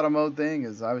 The battle mode thing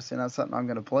is obviously not something I'm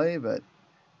going to play, but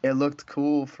it looked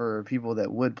cool for people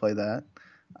that would play that.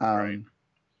 right.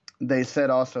 They said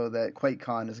also that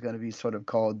QuakeCon is going to be sort of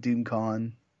called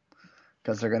DoomCon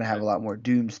because they're going to have a lot more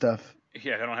Doom stuff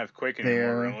Yeah, they don't have Quake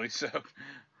anymore, there. really. So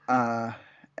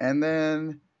And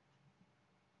then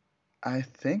I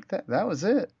think that was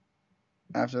it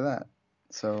after that.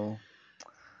 So,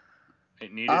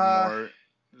 it needed uh, more.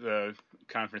 The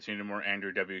conference needed more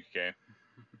Andrew WK.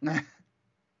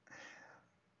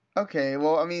 okay.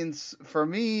 Well, I mean, for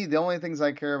me, the only things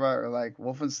I care about are like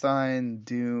Wolfenstein,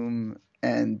 Doom,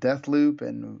 and Deathloop,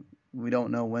 and we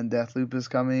don't know when Deathloop is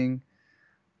coming.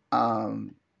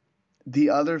 Um, the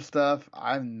other stuff,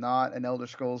 I'm not an Elder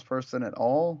Scrolls person at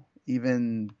all.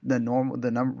 Even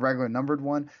regular numbered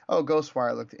one. Oh,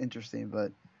 Ghostwire looked interesting,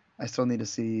 but I still need to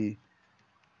see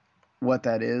what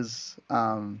that is.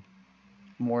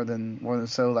 More than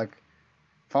so, like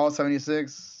Fallout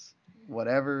 76,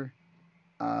 whatever.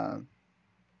 Uh,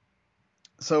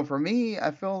 so for me,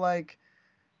 I feel like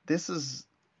this is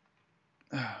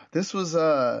this was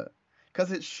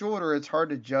because it's shorter, it's hard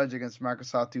to judge against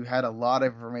Microsoft, who had a lot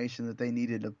of information that they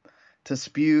needed to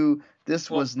spew. This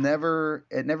Well, was never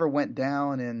it never went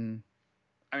down. And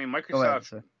I mean, go ahead, Microsoft,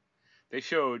 sir. they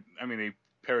showed. I mean, they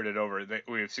paired it over.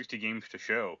 We have 60 games to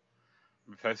show.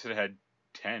 Bethesda had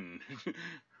 10.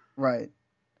 Right.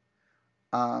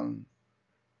 Um.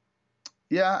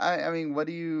 Yeah. I mean, what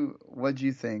do you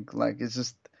think? Like, it's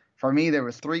just for me, there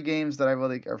was three games that I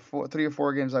really, or four, three or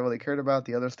four games I really cared about.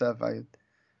 The other stuff,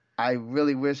 I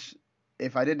really wish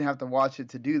if I didn't have to watch it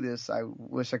to do this, I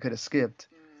wish I could have skipped.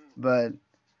 But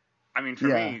I mean, for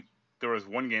yeah. me, there was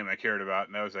one game I cared about,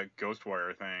 and that was that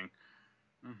Ghostwire thing.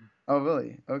 Mhm. Oh,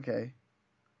 really? Okay.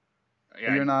 Yeah,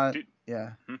 But I you're not. did.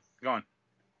 Yeah. Go on.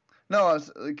 No,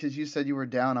 because you said you were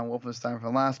down on Wolfenstein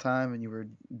from last time, and you were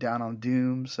down on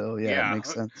Doom. So yeah, it Yeah,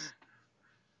 makes sense.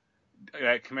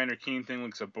 that Commander Keen thing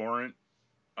looks abhorrent.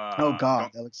 Oh God,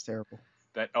 Don't that looks terrible.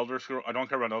 that Elder Scroll. I don't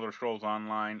care about Elder Scrolls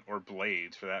Online or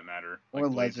Blades for that matter. Or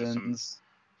Like Blades is some Legends.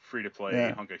 free to play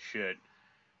Yeah. hunk of shit.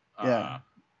 Yeah. Uh,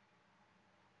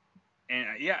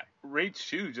 and yeah, Rage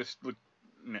 2 just looked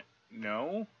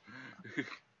no.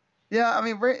 Yeah. I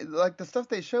mean, like the stuff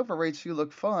they show for Rage 2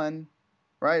 looked fun,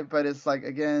 right? But it's like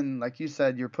again, like you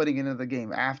said, you're putting it into the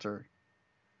game after.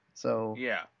 So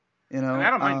Yeah, you I mean I know,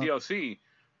 don't mind DLC,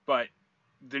 but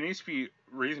there needs to be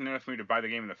reason enough for me to buy the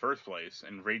game in the first place,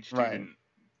 and Rage 2 right. didn't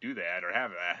do that or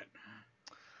have that.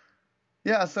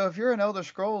 Yeah, so if you're an Elder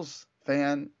Scrolls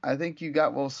fan, I think you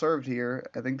got well served here.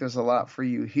 I think there's a lot for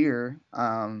you here.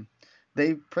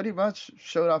 They pretty much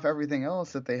showed off everything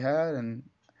else that they had, and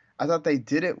I thought they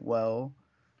did it well.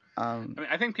 I mean,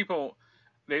 I think people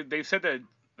they've said that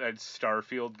that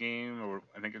Starfield game, or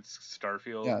I think it's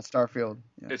Starfield, Yeah, Starfield.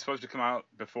 Yeah, is supposed to come out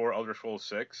before Elder Scrolls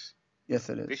 6. yes,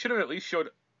 it They is. should have at least showed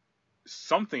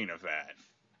something of that.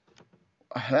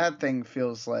 That thing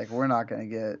feels like we're not gonna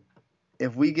get.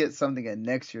 If we get something at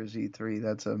next year's E3,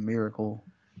 that's a miracle.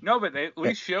 No, but they at Eh,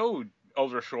 least showed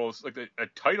Elder Scrolls, like a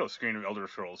title screen of Elder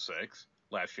Scrolls 6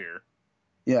 last year.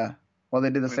 Yeah. Well, they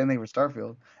did the I mean, same thing for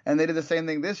Starfield, and they did the same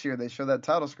thing this year. They showed that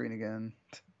title screen again.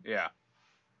 yeah.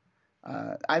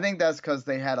 I think that's because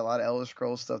they had a lot of Elder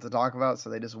Scrolls stuff to talk about, so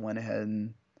they just went ahead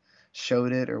and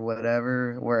showed it or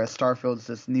whatever. Whereas Starfield's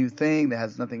this new thing that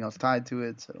has nothing else tied to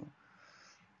it. So,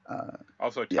 uh,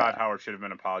 Also, yeah, Todd Howard should have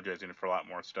been apologizing for a lot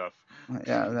more stuff.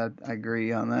 yeah, that I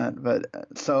agree on that. But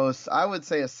so I would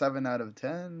say a 7 out of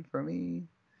 10 for me,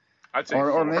 I'd say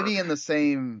or 4. maybe in the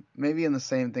same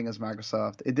thing as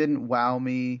Microsoft. It didn't wow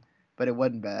me, but it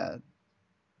wasn't bad.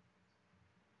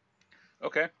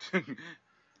 Okay.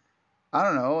 I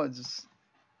don't know. It just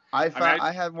I I mean, found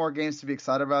I had more games to be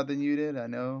excited about than you did. I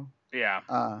know. yeah.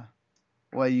 Uh,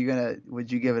 would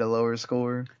you give it a lower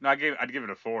score? No, I'd give it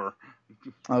a 4.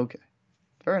 Okay,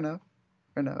 fair enough.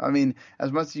 Fair enough. I mean,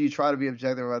 as much as you try to be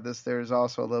objective about this, there's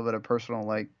also a little bit of personal,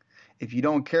 like, if you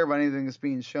don't care about anything that's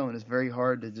being shown, it's very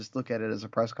hard to just look at it as a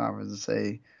press conference and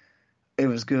say it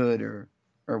was good or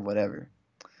whatever.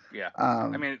 Yeah. I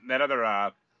Um, mean,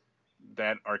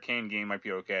 that Arcane game might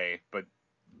be okay, but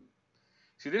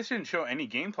see, this didn't show any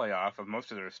gameplay off of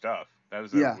most of their stuff. That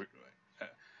was yeah,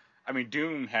 I mean,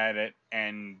 Doom had it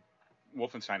and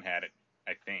Wolfenstein had it,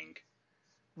 I think,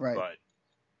 right. but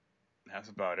that's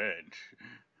about it.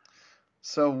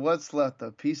 So what's left?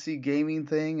 The PC gaming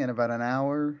thing in about an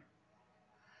hour.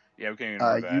 Yeah, we can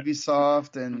ignore that.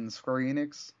 Ubisoft and Square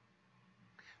Enix,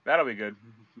 That'll be good.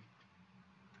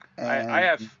 I and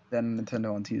have then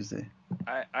Nintendo on Tuesday.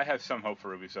 I have some hope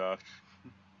for Ubisoft.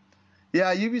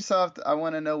 Yeah, Ubisoft. I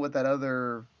want to know what that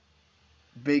other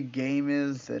big game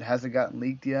is that hasn't gotten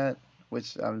leaked yet,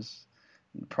 which I was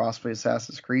possibly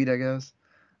Assassin's Creed, I guess.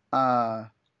 Uh,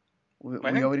 we, I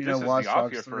we think already know this is the Watch off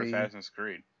Dogs year for 3. Assassin's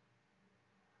Creed.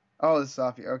 Oh, this is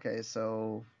off here. Okay,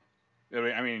 so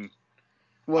I mean,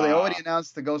 well, they already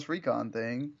announced the Ghost Recon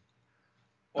thing.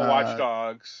 well, Watch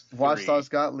Dogs Watch 3. Dogs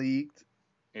got leaked,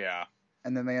 Yeah.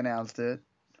 and then they announced it.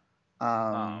 So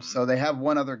Um, they have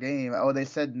one other game. Oh, they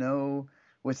said no,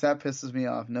 which that pisses me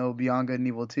off. No Beyond Good and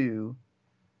Evil 2.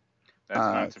 that's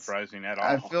not surprising at It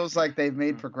all. feels like they've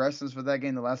made progressions for that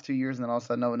game the last 2 years, and then all of a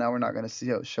sudden, no, now we're not going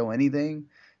to show anything.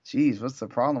 Jeez, what's the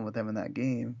problem with them in that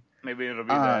game? Maybe it'll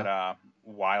be Uh, that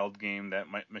wild game that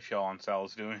Michelle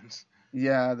Ancel's doing.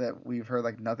 yeah, that we've heard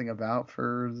like nothing about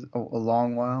for a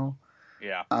long while.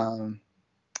 Yeah.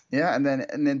 Yeah, and then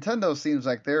Nintendo seems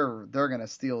like they're gonna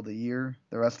steal the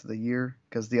rest of the year,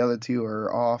 because the other two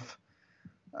are off,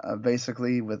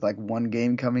 basically with like one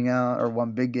game coming out or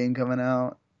one big game coming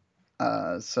out.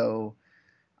 So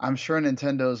I'm sure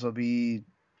Nintendo's will be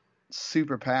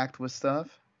super packed with stuff.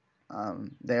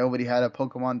 They already had a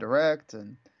Pokemon Direct,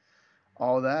 and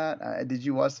all that. Did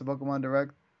you watch the Pokemon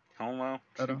Direct Hell no.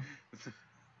 at all?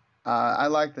 I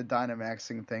like the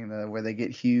Dynamaxing thing, where they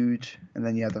get huge and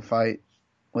then you have to fight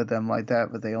with them like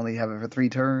that, but they only have it for 3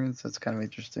 turns. That's kind of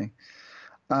interesting.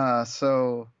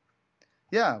 So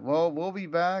yeah, well, we'll be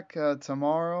back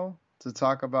tomorrow to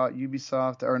talk about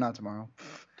Ubisoft, or not tomorrow,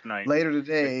 Tonight. later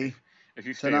today. If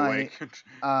you stay tonight.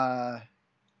 awake.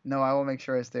 No, I will make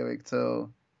sure I stay awake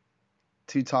to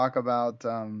talk about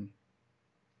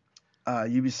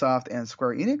Ubisoft and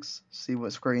Square Enix. See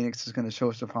what Square Enix is going to show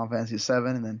us for Final Fantasy VII,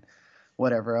 and then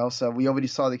whatever else. We already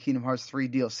saw the Kingdom Hearts 3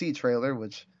 DLC trailer,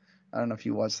 which I don't know if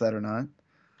you watched that or not.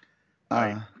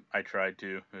 I tried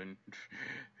to. And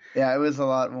yeah, it was a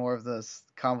lot more of this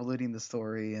convoluting the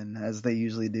story, and as they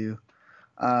usually do.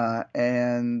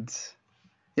 And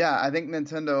yeah, I think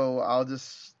Nintendo,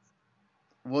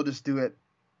 we'll just do it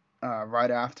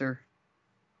right after.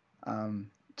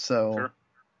 Sure.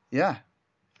 Yeah.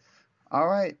 All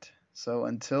right. So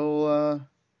until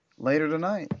later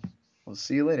tonight, we'll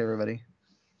see you later, everybody.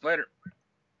 Later.